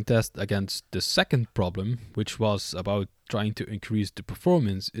writing tests against the second problem, which was about trying to increase the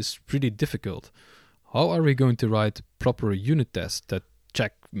performance, is pretty difficult. How are we going to write proper unit tests that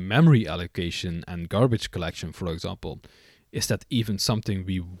check memory allocation and garbage collection, for example? Is that even something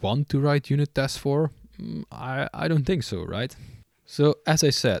we want to write unit tests for? I don't think so, right? So, as I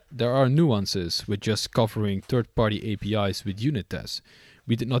said, there are nuances with just covering third-party APIs with unit tests.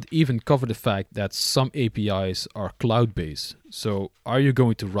 We did not even cover the fact that some APIs are cloud-based. So are you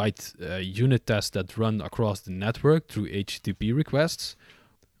going to write unit tests that run across the network through HTTP requests?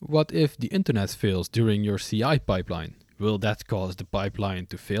 What if the internet fails during your CI pipeline? Will that cause the pipeline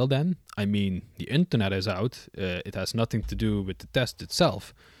to fail then? I mean, the internet is out. It has nothing to do with the test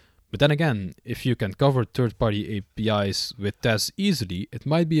itself. But then again, if you can cover third-party APIs with tests easily, it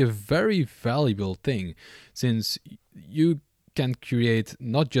might be a very valuable thing, since you can create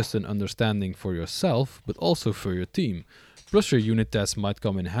not just an understanding for yourself, but also for your team. Plus your unit tests might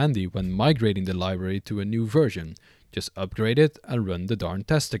come in handy when migrating the library to a new version. Just upgrade it and run the darn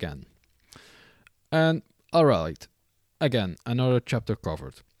test again. And alright, again, another chapter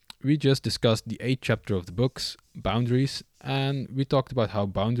covered. We just discussed the 8th chapter of the books, boundaries, and we talked about how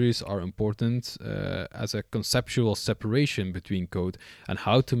boundaries are important as a conceptual separation between code and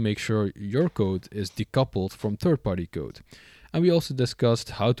how to make sure your code is decoupled from third-party code. And we also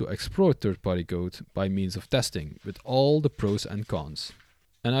discussed how to explore third-party code by means of testing, with all the pros and cons.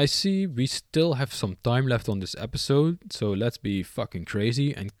 And I see we still have some time left on this episode, so let's be fucking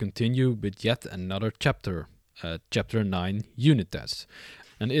crazy and continue with yet another chapter, chapter 9, unit tests.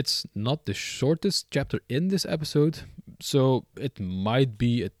 And it's not the shortest chapter in this episode, so it might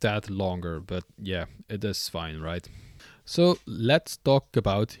be a tad longer, but yeah, it is fine, right? So let's talk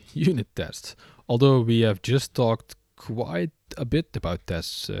about unit tests, although we have just talked quite a bit about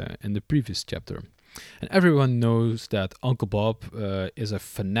tests in the previous chapter. And everyone knows that Uncle Bob is a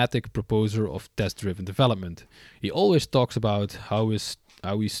fanatic proposer of test-driven development. He always talks about how his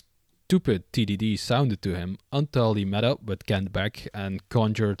stupid TDD sounded to him until he met up with Kent Beck and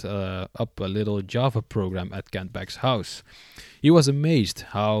conjured up a little Java program at Kent Beck's house. He was amazed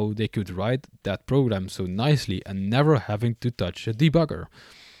how they could write that program so nicely and never having to touch a debugger.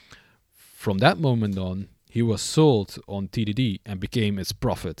 From that moment on, he was sold on TDD and became its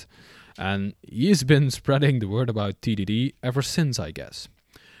prophet. And he's been spreading the word about TDD ever since, I guess.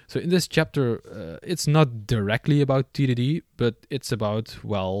 So in this chapter, it's not directly about TDD, but it's about,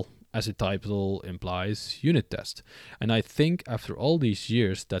 well, as the title implies, unit test. And I think after all these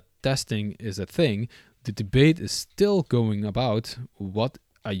years that testing is a thing, the debate is still going about what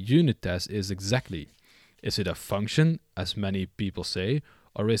a unit test is exactly. Is it a function, as many people say,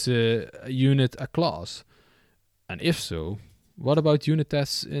 or is a unit a class? And if so, what about unit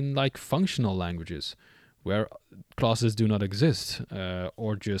tests in like functional languages, where classes do not exist,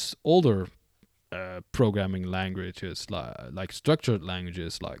 or just older programming languages like structured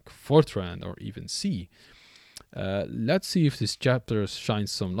languages like Fortran or even C? Let's see if this chapter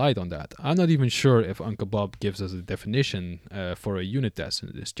shines some light on that. I'm not even sure if Uncle Bob gives us a definition for a unit test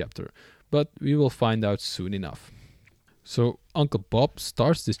in this chapter, but we will find out soon enough. So Uncle Bob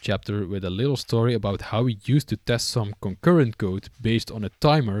starts this chapter with a little story about how he used to test some concurrent code based on a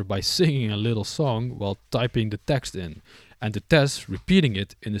timer by singing a little song while typing the text in, and the test repeating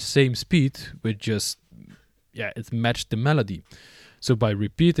it in the same speed with just, it matched the melody. So by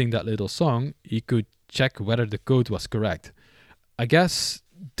repeating that little song, he could check whether the code was correct. I guess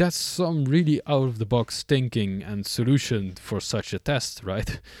that's some really out of the box thinking and solution for such a test,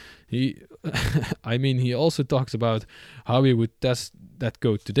 right? He also talks about how he would test that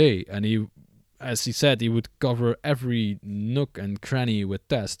code today, and as he said, he would cover every nook and cranny with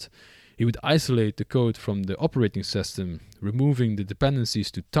test. He would isolate the code from the operating system, removing the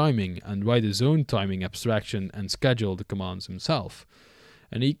dependencies to timing, and write his own timing abstraction and schedule the commands himself.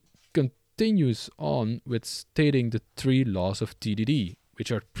 And he continues on with stating the 3 laws of TDD,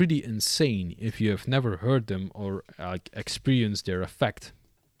 which are pretty insane if you have never heard them or experienced their effect.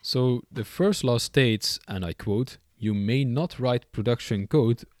 So the first law states, and I quote, "You may not write production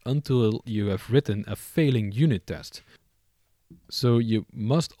code until you have written a failing unit test." So you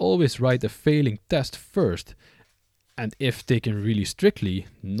must always write a failing test first, and if taken really strictly,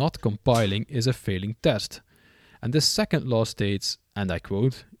 not compiling is a failing test. And the second law states, and I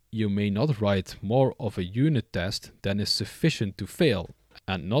quote, "You may not write more of a unit test than is sufficient to fail,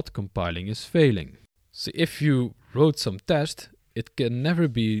 and not compiling is failing." So if you wrote some test, it can never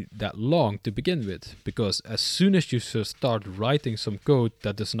be that long to begin with, because as soon as you start writing some code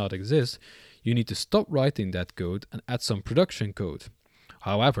that does not exist, you need to stop writing that code and add some production code.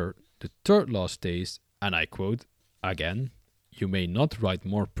 However, the third law states, and I quote, again, "You may not write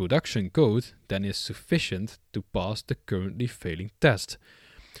more production code than is sufficient to pass the currently failing test."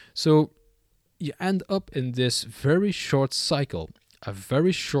 So you end up in this very short cycle, a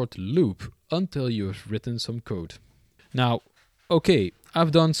very short loop, until you have written some code. Now, okay,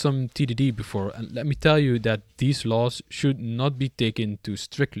 I've done some TDD before, and let me tell you that these laws should not be taken too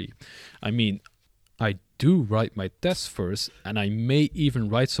strictly. I mean, I do write my tests first, and I may even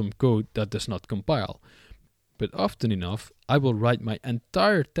write some code that does not compile. But often enough, I will write my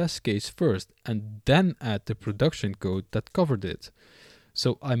entire test case first, and then add the production code that covered it.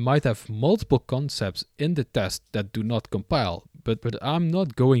 So I might have multiple concepts in the test that do not compile, but I'm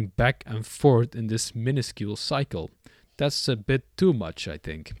not going back and forth in this minuscule cycle. That's a bit too much, I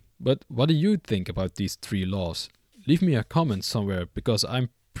think. But what do you think about these 3 laws? Leave me a comment somewhere, because I'm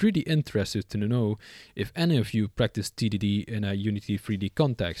pretty interested to know if any of you practice TDD in a Unity 3D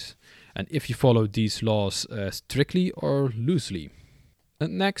context, and if you follow these laws strictly or loosely.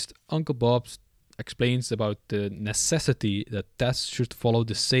 And next, Uncle Bob explains about the necessity that tests should follow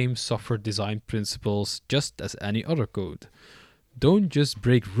the same software design principles just as any other code. Don't just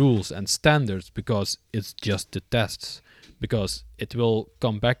break rules and standards because it's just the tests, because it will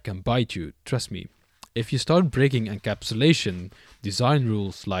come back and bite you, trust me. If you start breaking encapsulation, design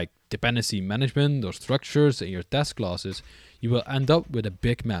rules like dependency management or structures in your test classes, you will end up with a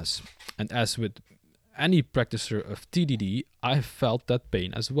big mess. And as with any practitioner of TDD, I've felt that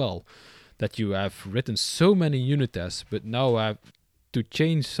pain as well. That you have written so many unit tests, but now have to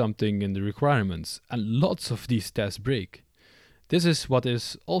change something in the requirements, and lots of these tests break. This is what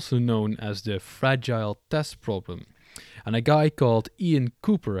is also known as the fragile test problem. And a guy called Ian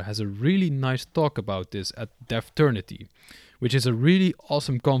Cooper has a really nice talk about this at Devternity, which is a really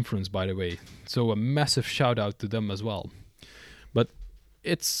awesome conference, by the way. So a massive shout out to them as well. But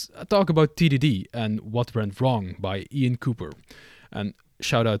it's a talk about TDD and what went wrong by Ian Cooper. And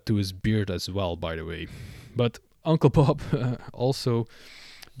shout out to his beard as well, by the way. But Uncle Bob also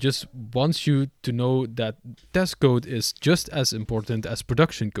just wants you to know that test code is just as important as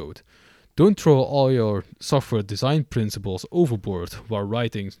production code. Don't throw all your software design principles overboard while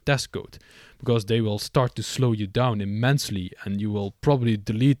writing test code, because they will start to slow you down immensely and you will probably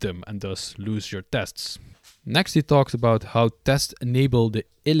delete them and thus lose your tests. Next, he talks about how tests enable the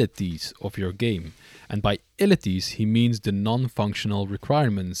ilities of your game. And by ilities, he means the non-functional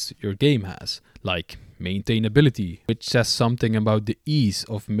requirements your game has, like maintainability, which says something about the ease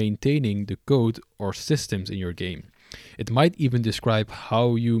of maintaining the code or systems in your game. It might even describe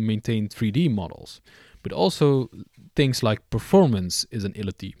how you maintain 3D models, but also things like performance is an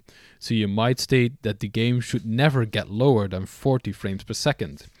ility. So you might state that the game should never get lower than 40 frames per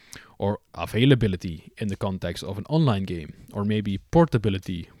second, or availability in the context of an online game, or maybe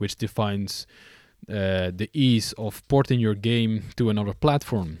portability, which defines the ease of porting your game to another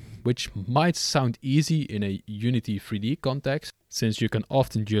platform, which might sound easy in a Unity 3D context, since you can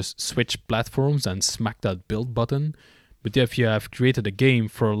often just switch platforms and smack that build button. But if you have created a game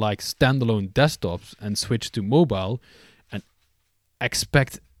for like standalone desktops and switch to mobile and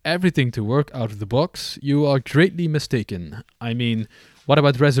expect everything to work out of the box, you are greatly mistaken. I mean, what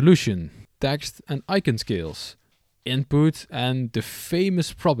about resolution, text and icon scales, input, and the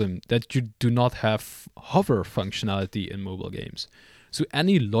famous problem that you do not have hover functionality in mobile games? So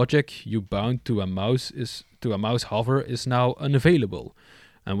any logic you bound to a mouse hover is now unavailable.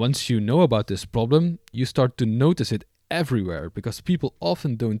 And once you know about this problem, you start to notice it everywhere because people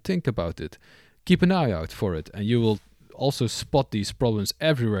often don't think about it. Keep an eye out for it, and you will also spot these problems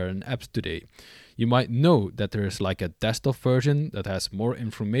everywhere in apps today. You might know that there is like a desktop version that has more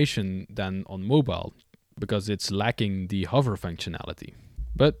information than on mobile because it's lacking the hover functionality.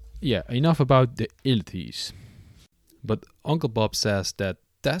 But yeah, enough about the ilities. But Uncle Bob says that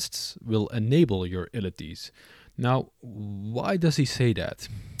tests will enable your ilities. Now, why does he say that?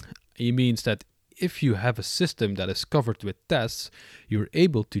 He means that if you have a system that is covered with tests, you're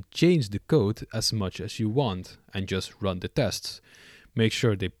able to change the code as much as you want and just run the tests. Make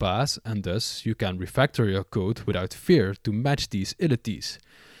sure they pass, and thus you can refactor your code without fear to match these ilities.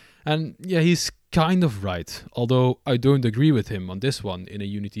 And yeah, he's kind of right, although I don't agree with him on this one in a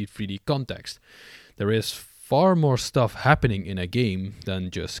Unity 3D context. There is far more stuff happening in a game than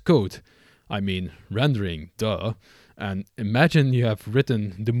just code. I mean, rendering, duh. And imagine you have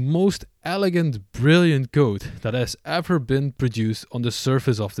written the most elegant, brilliant code that has ever been produced on the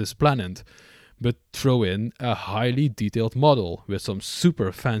surface of this planet. But throw in a highly detailed model with some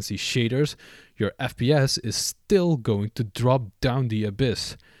super fancy shaders, your FPS is still going to drop down the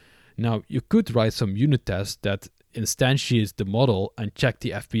abyss. Now, you could write some unit tests that instantiates the model and check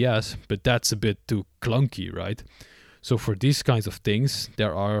the FPS, but that's a bit too clunky, right? So for these kinds of things,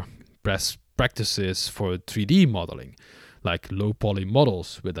 there are best practices for 3D modeling, like low poly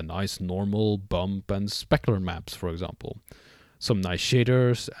models with a nice normal, bump and specular maps, for example. Some nice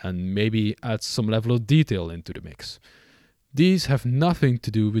shaders, and maybe add some level of detail into the mix. These have nothing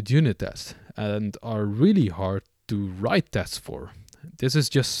to do with unit tests and are really hard to write tests for. This is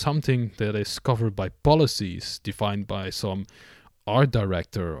just something that is covered by policies defined by some art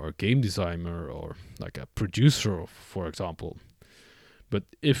director or game designer or like a producer, for example. But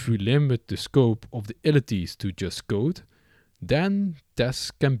if we limit the scope of the ilities to just code, then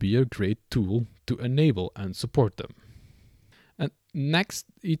tests can be a great tool to enable and support them. And next,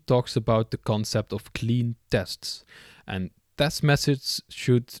 he talks about the concept of clean tests. And test methods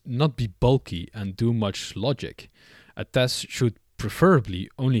should not be bulky and do much logic. A test should preferably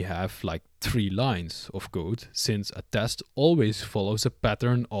only have like 3 lines of code, since a test always follows a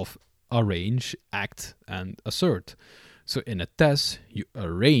pattern of arrange, act, and assert. So in a test, you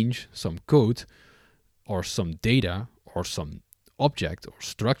arrange some code or some data or some object or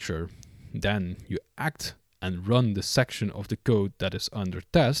structure, then you act and run the section of the code that is under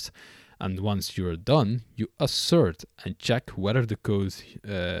test, and once you're done, you assert and check whether the code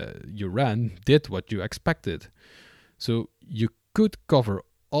you ran did what you expected. So you could cover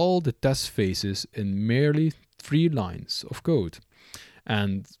all the test phases in merely 3 lines of code.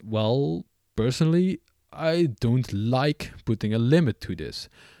 And well, personally, I don't like putting a limit to this.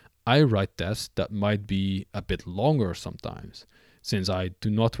 I write tests that might be a bit longer sometimes, since I do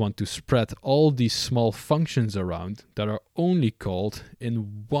not want to spread all these small functions around that are only called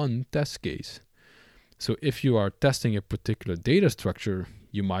in one test case. So if you are testing a particular data structure,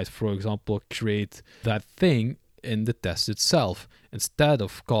 you might, for example, create that thing in the test itself instead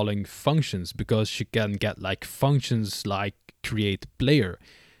of calling functions, because you can get like functions like create player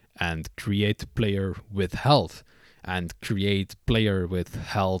and create player with health and create player with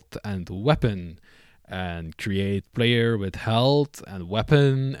health and weapon and create player with health and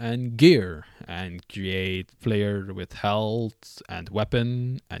weapon and gear and create player with health and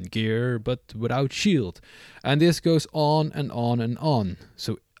weapon and gear but without shield, and this goes on and on and on.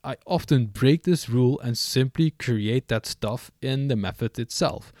 So I often break this rule and simply create that stuff in the method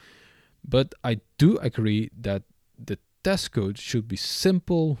itself. But I do agree that the test code should be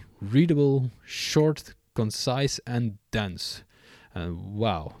simple, readable, short, concise, and dense. And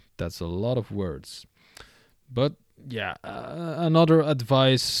wow, that's a lot of words. But yeah, another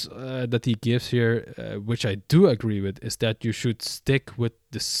advice that he gives here, which I do agree with, is that you should stick with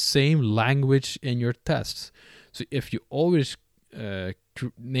the same language in your tests. So if you always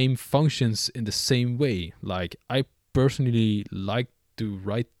name functions in the same way, like I personally like to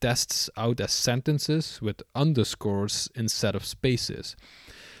write tests out as sentences with underscores instead of spaces.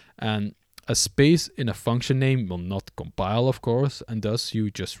 And a space in a function name will not compile, of course, and thus you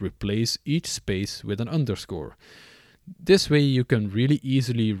just replace each space with an underscore. This way you can really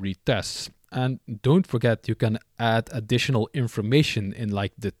easily read tests. And don't forget, you can add additional information in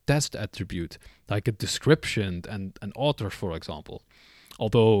like the test attribute, like a description and an author, for example.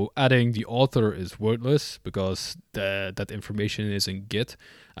 Although adding the author is worthless because that information is in Git,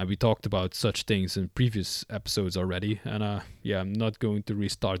 and we talked about such things in previous episodes already. And I'm not going to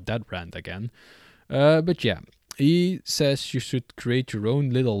restart that rant again. But yeah, he says you should create your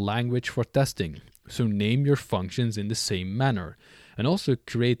own little language for testing. So name your functions in the same manner, and also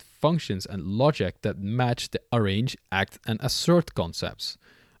create functions and logic that match the arrange, act, and assert concepts.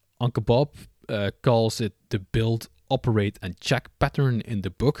 Uncle Bob calls it the build, operate, and check pattern in the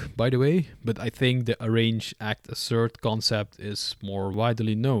book, by the way, but I think the arrange, act, assert concept is more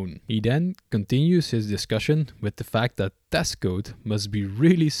widely known. He then continues his discussion with the fact that test code must be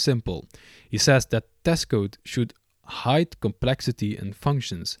really simple. He says that test code should hide complexity in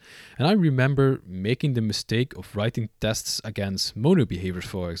functions. And I remember making the mistake of writing tests against monobehaviors,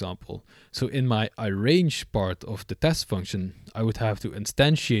 for example. So in my arrange part of the test function, I would have to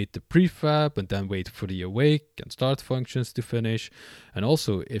instantiate the prefab and then wait for the awake and start functions to finish. And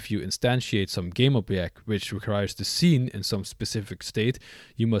also, if you instantiate some game object which requires the scene in some specific state,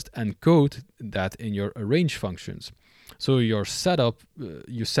 you must encode that in your arrange functions. So you set up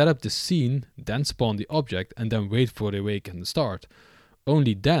the scene, then spawn the object, and then wait for the awake and start.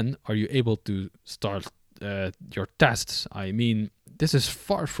 Only then are you able to start your tests. I mean, this is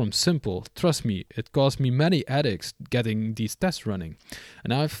far from simple. Trust me, it caused me many headaches getting these tests running.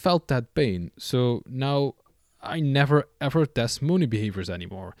 And I've felt that pain. So now I never ever test monobehaviors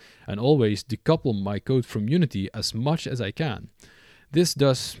anymore, and always decouple my code from Unity as much as I can. This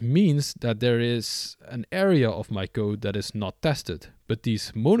thus means that there is an area of my code that is not tested, but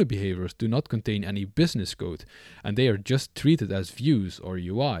these monobehaviors do not contain any business code, and they are just treated as views or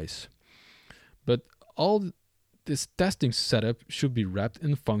UIs. But all this testing setup should be wrapped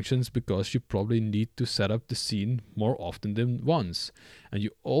in functions because you probably need to set up the scene more often than once, and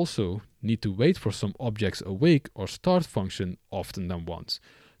you also need to wait for some objects awake or start function often than once.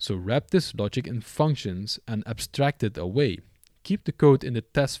 So wrap this logic in functions and abstract it away. Keep the code in the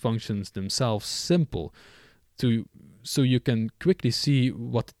test functions themselves simple so you can quickly see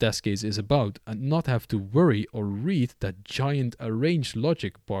what the test case is about and not have to worry or read that giant arrange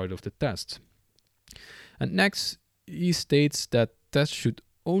logic part of the test. And next, he states that tests should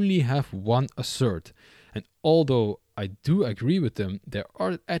only have one assert. And although I do agree with him, there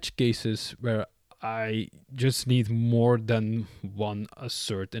are edge cases where I just need more than one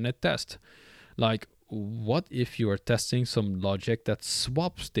assert in a test. Like, what if you are testing some logic that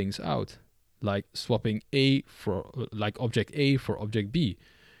swaps things out, like swapping object A for object B?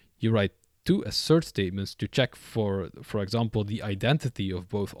 You write two assert statements to check for example, the identity of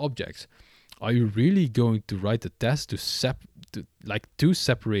both objects. Are you really going to write a test two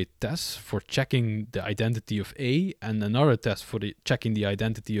separate tests for checking the identity of A and another test for checking the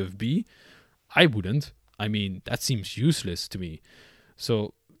identity of B? I wouldn't. I mean, that seems useless to me.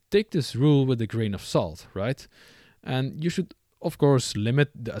 So take this rule with a grain of salt, right? And you should, of course, limit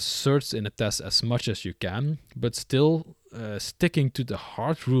the asserts in a test as much as you can, but still sticking to the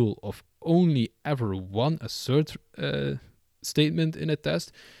hard rule of only ever one assert statement in a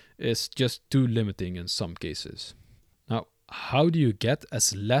test is just too limiting in some cases. Now, how do you get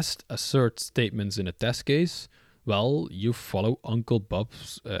as less assert statements in a test case? Well, you follow Uncle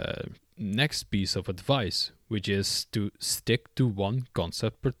Bob's next piece of advice, which is to stick to one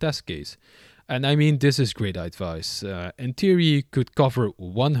concept per test case. And I mean, this is great advice. In theory, you could cover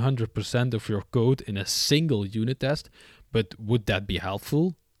 100% of your code in a single unit test, but would that be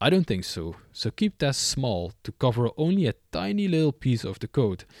helpful? I don't think so. So keep tests small to cover only a tiny little piece of the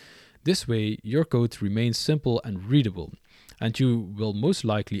code. This way, your code remains simple and readable, and you will most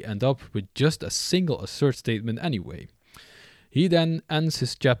likely end up with just a single assert statement anyway. He then ends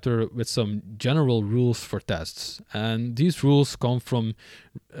his chapter with some general rules for tests, and these rules come from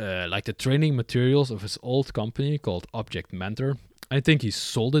the training materials of his old company called Object Mentor. I think he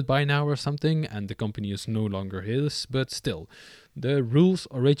sold it by now or something, and the company is no longer his, but still. The rules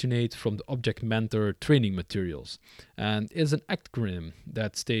originate from the Object Mentor training materials, and is an acronym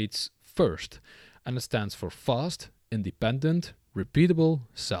that states FIRST, and it stands for fast, independent, repeatable,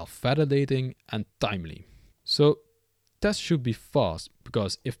 self-validating, and timely. So tests should be fast,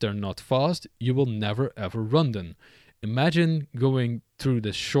 because if they're not fast, you will never ever run them. Imagine going through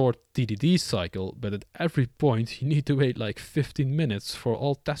the short TDD cycle, but at every point you need to wait like 15 minutes for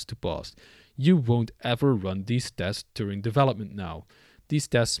all tests to pass. You won't ever run these tests during development now. These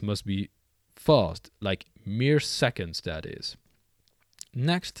tests must be fast, like mere seconds that is.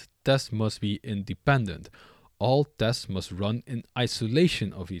 Next, tests must be independent. All tests must run in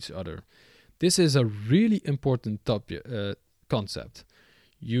isolation of each other. This is a really important concept.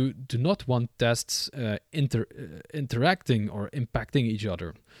 You do not want tests interacting or impacting each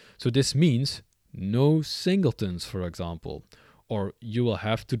other. So this means no singletons, for example, or you will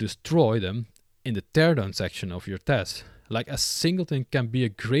have to destroy them in the teardown section of your test. Like a singleton can be a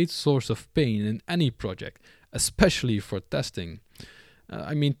great source of pain in any project, especially for testing.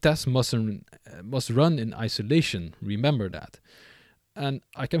 Tests must run in isolation, remember that. And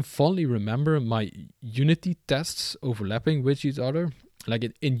I can fondly remember my Unity tests overlapping with each other. Like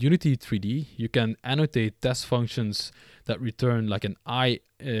in Unity 3D, you can annotate test functions that return like an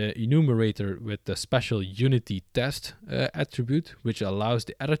enumerator with the special Unity test attribute, which allows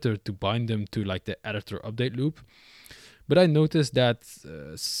the editor to bind them to like the editor update loop. But I noticed that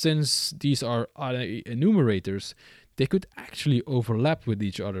since these are enumerators, they could actually overlap with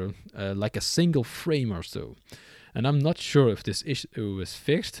each other like a single frame or so. And I'm not sure if this issue is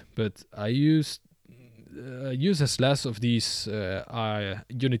fixed, but I use as less of these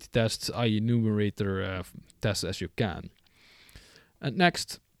Unity tests, enumerator tests as you can. And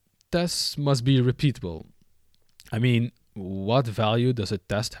next, tests must be repeatable. What value does a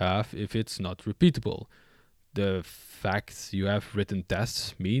test have if it's not repeatable? The fact you have written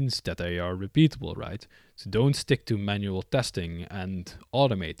tests means that they are repeatable, right? So don't stick to manual testing and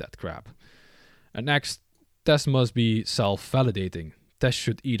automate that crap. And next, tests must be self-validating. Tests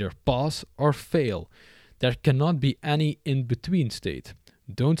should either pass or fail. There cannot be any in-between state.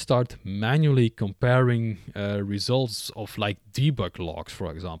 Don't start manually comparing results of like debug logs,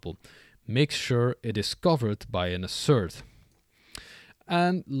 for example. Make sure it is covered by an assert.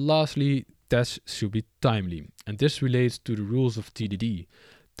 And lastly, tests should be timely. And this relates to the rules of TDD.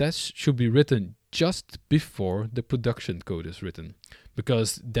 Tests should be written just before the production code is written,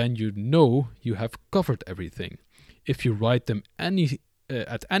 because then you know you have covered everything. If you write them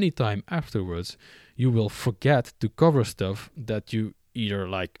at any time afterwards, you will forget to cover stuff that you either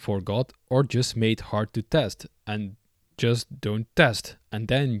like forgot or just made hard to test and just don't test, and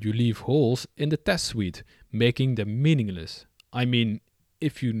then you leave holes in the test suite, making them meaningless.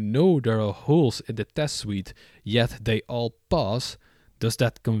 If you know there are holes in the test suite, yet they all pass, does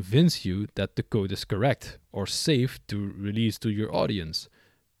that convince you that the code is correct or safe to release to your audience?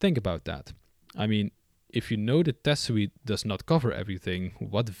 Think about that. If you know the test suite does not cover everything,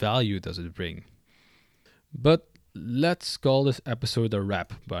 what value does it bring? But let's call this episode a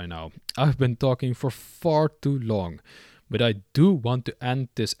wrap by now. I've been talking for far too long, but I do want to end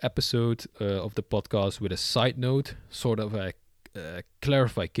this episode of the podcast with a side note, sort of a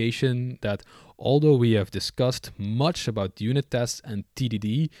clarification that although we have discussed much about unit tests and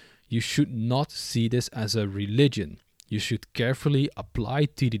TDD, you should not see this as a religion. You should carefully apply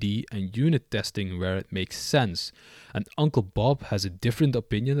TDD and unit testing where it makes sense. And Uncle Bob has a different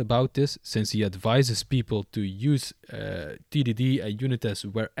opinion about this, since he advises people to use TDD and unit tests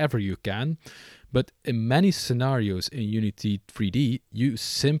wherever you can. But in many scenarios in Unity 3D, you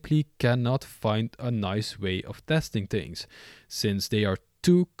simply cannot find a nice way of testing things, since they are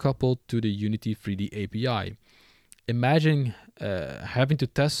too coupled to the Unity 3D API. Imagine having to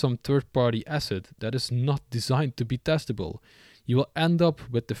test some third-party asset that is not designed to be testable. You will end up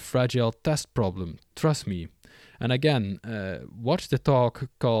with the fragile test problem, trust me. And again, watch the talk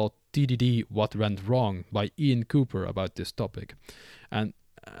called TDD What Went Wrong by Ian Cooper about this topic. And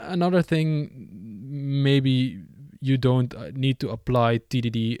another thing, maybe you don't need to apply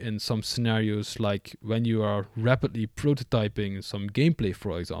TDD in some scenarios, like when you are rapidly prototyping some gameplay,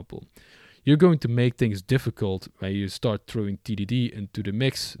 for example. You're going to make things difficult when you start throwing TDD into the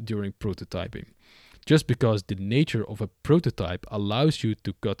mix during prototyping, just because the nature of a prototype allows you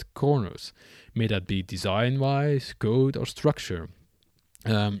to cut corners, may that be design-wise, code, or structure.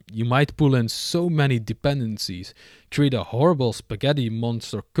 You might pull in so many dependencies, create a horrible spaghetti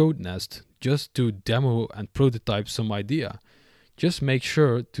monster code nest just to demo and prototype some idea. Just make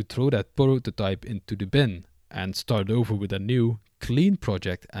sure to throw that prototype into the bin and start over with a new, clean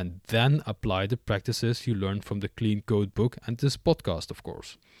project and then apply the practices you learned from the Clean Code book and this podcast, of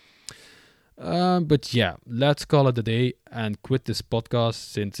course. But yeah, let's call it a day and quit this podcast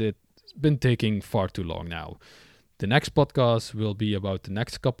since it's been taking far too long now. The next podcast will be about the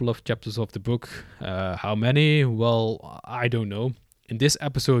next couple of chapters of the book. How many? Well, I don't know. In this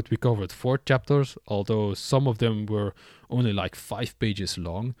episode, we covered 4 chapters, although some of them were only like 5 pages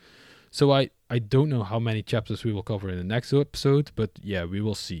long. So I don't know how many chapters we will cover in the next episode, but yeah, we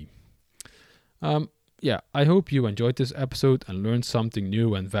will see. I hope you enjoyed this episode and learned something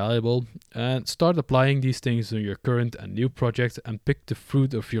new and valuable, and start applying these things in your current and new projects and pick the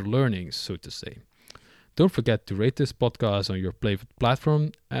fruit of your learnings, so to say. Don't forget to rate this podcast on your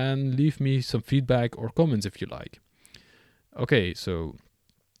platform and leave me some feedback or comments if you like. Okay, so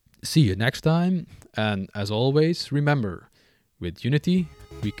see you next time, and as always, remember, with Unity,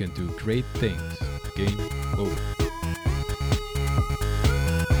 we can do great things. Game over.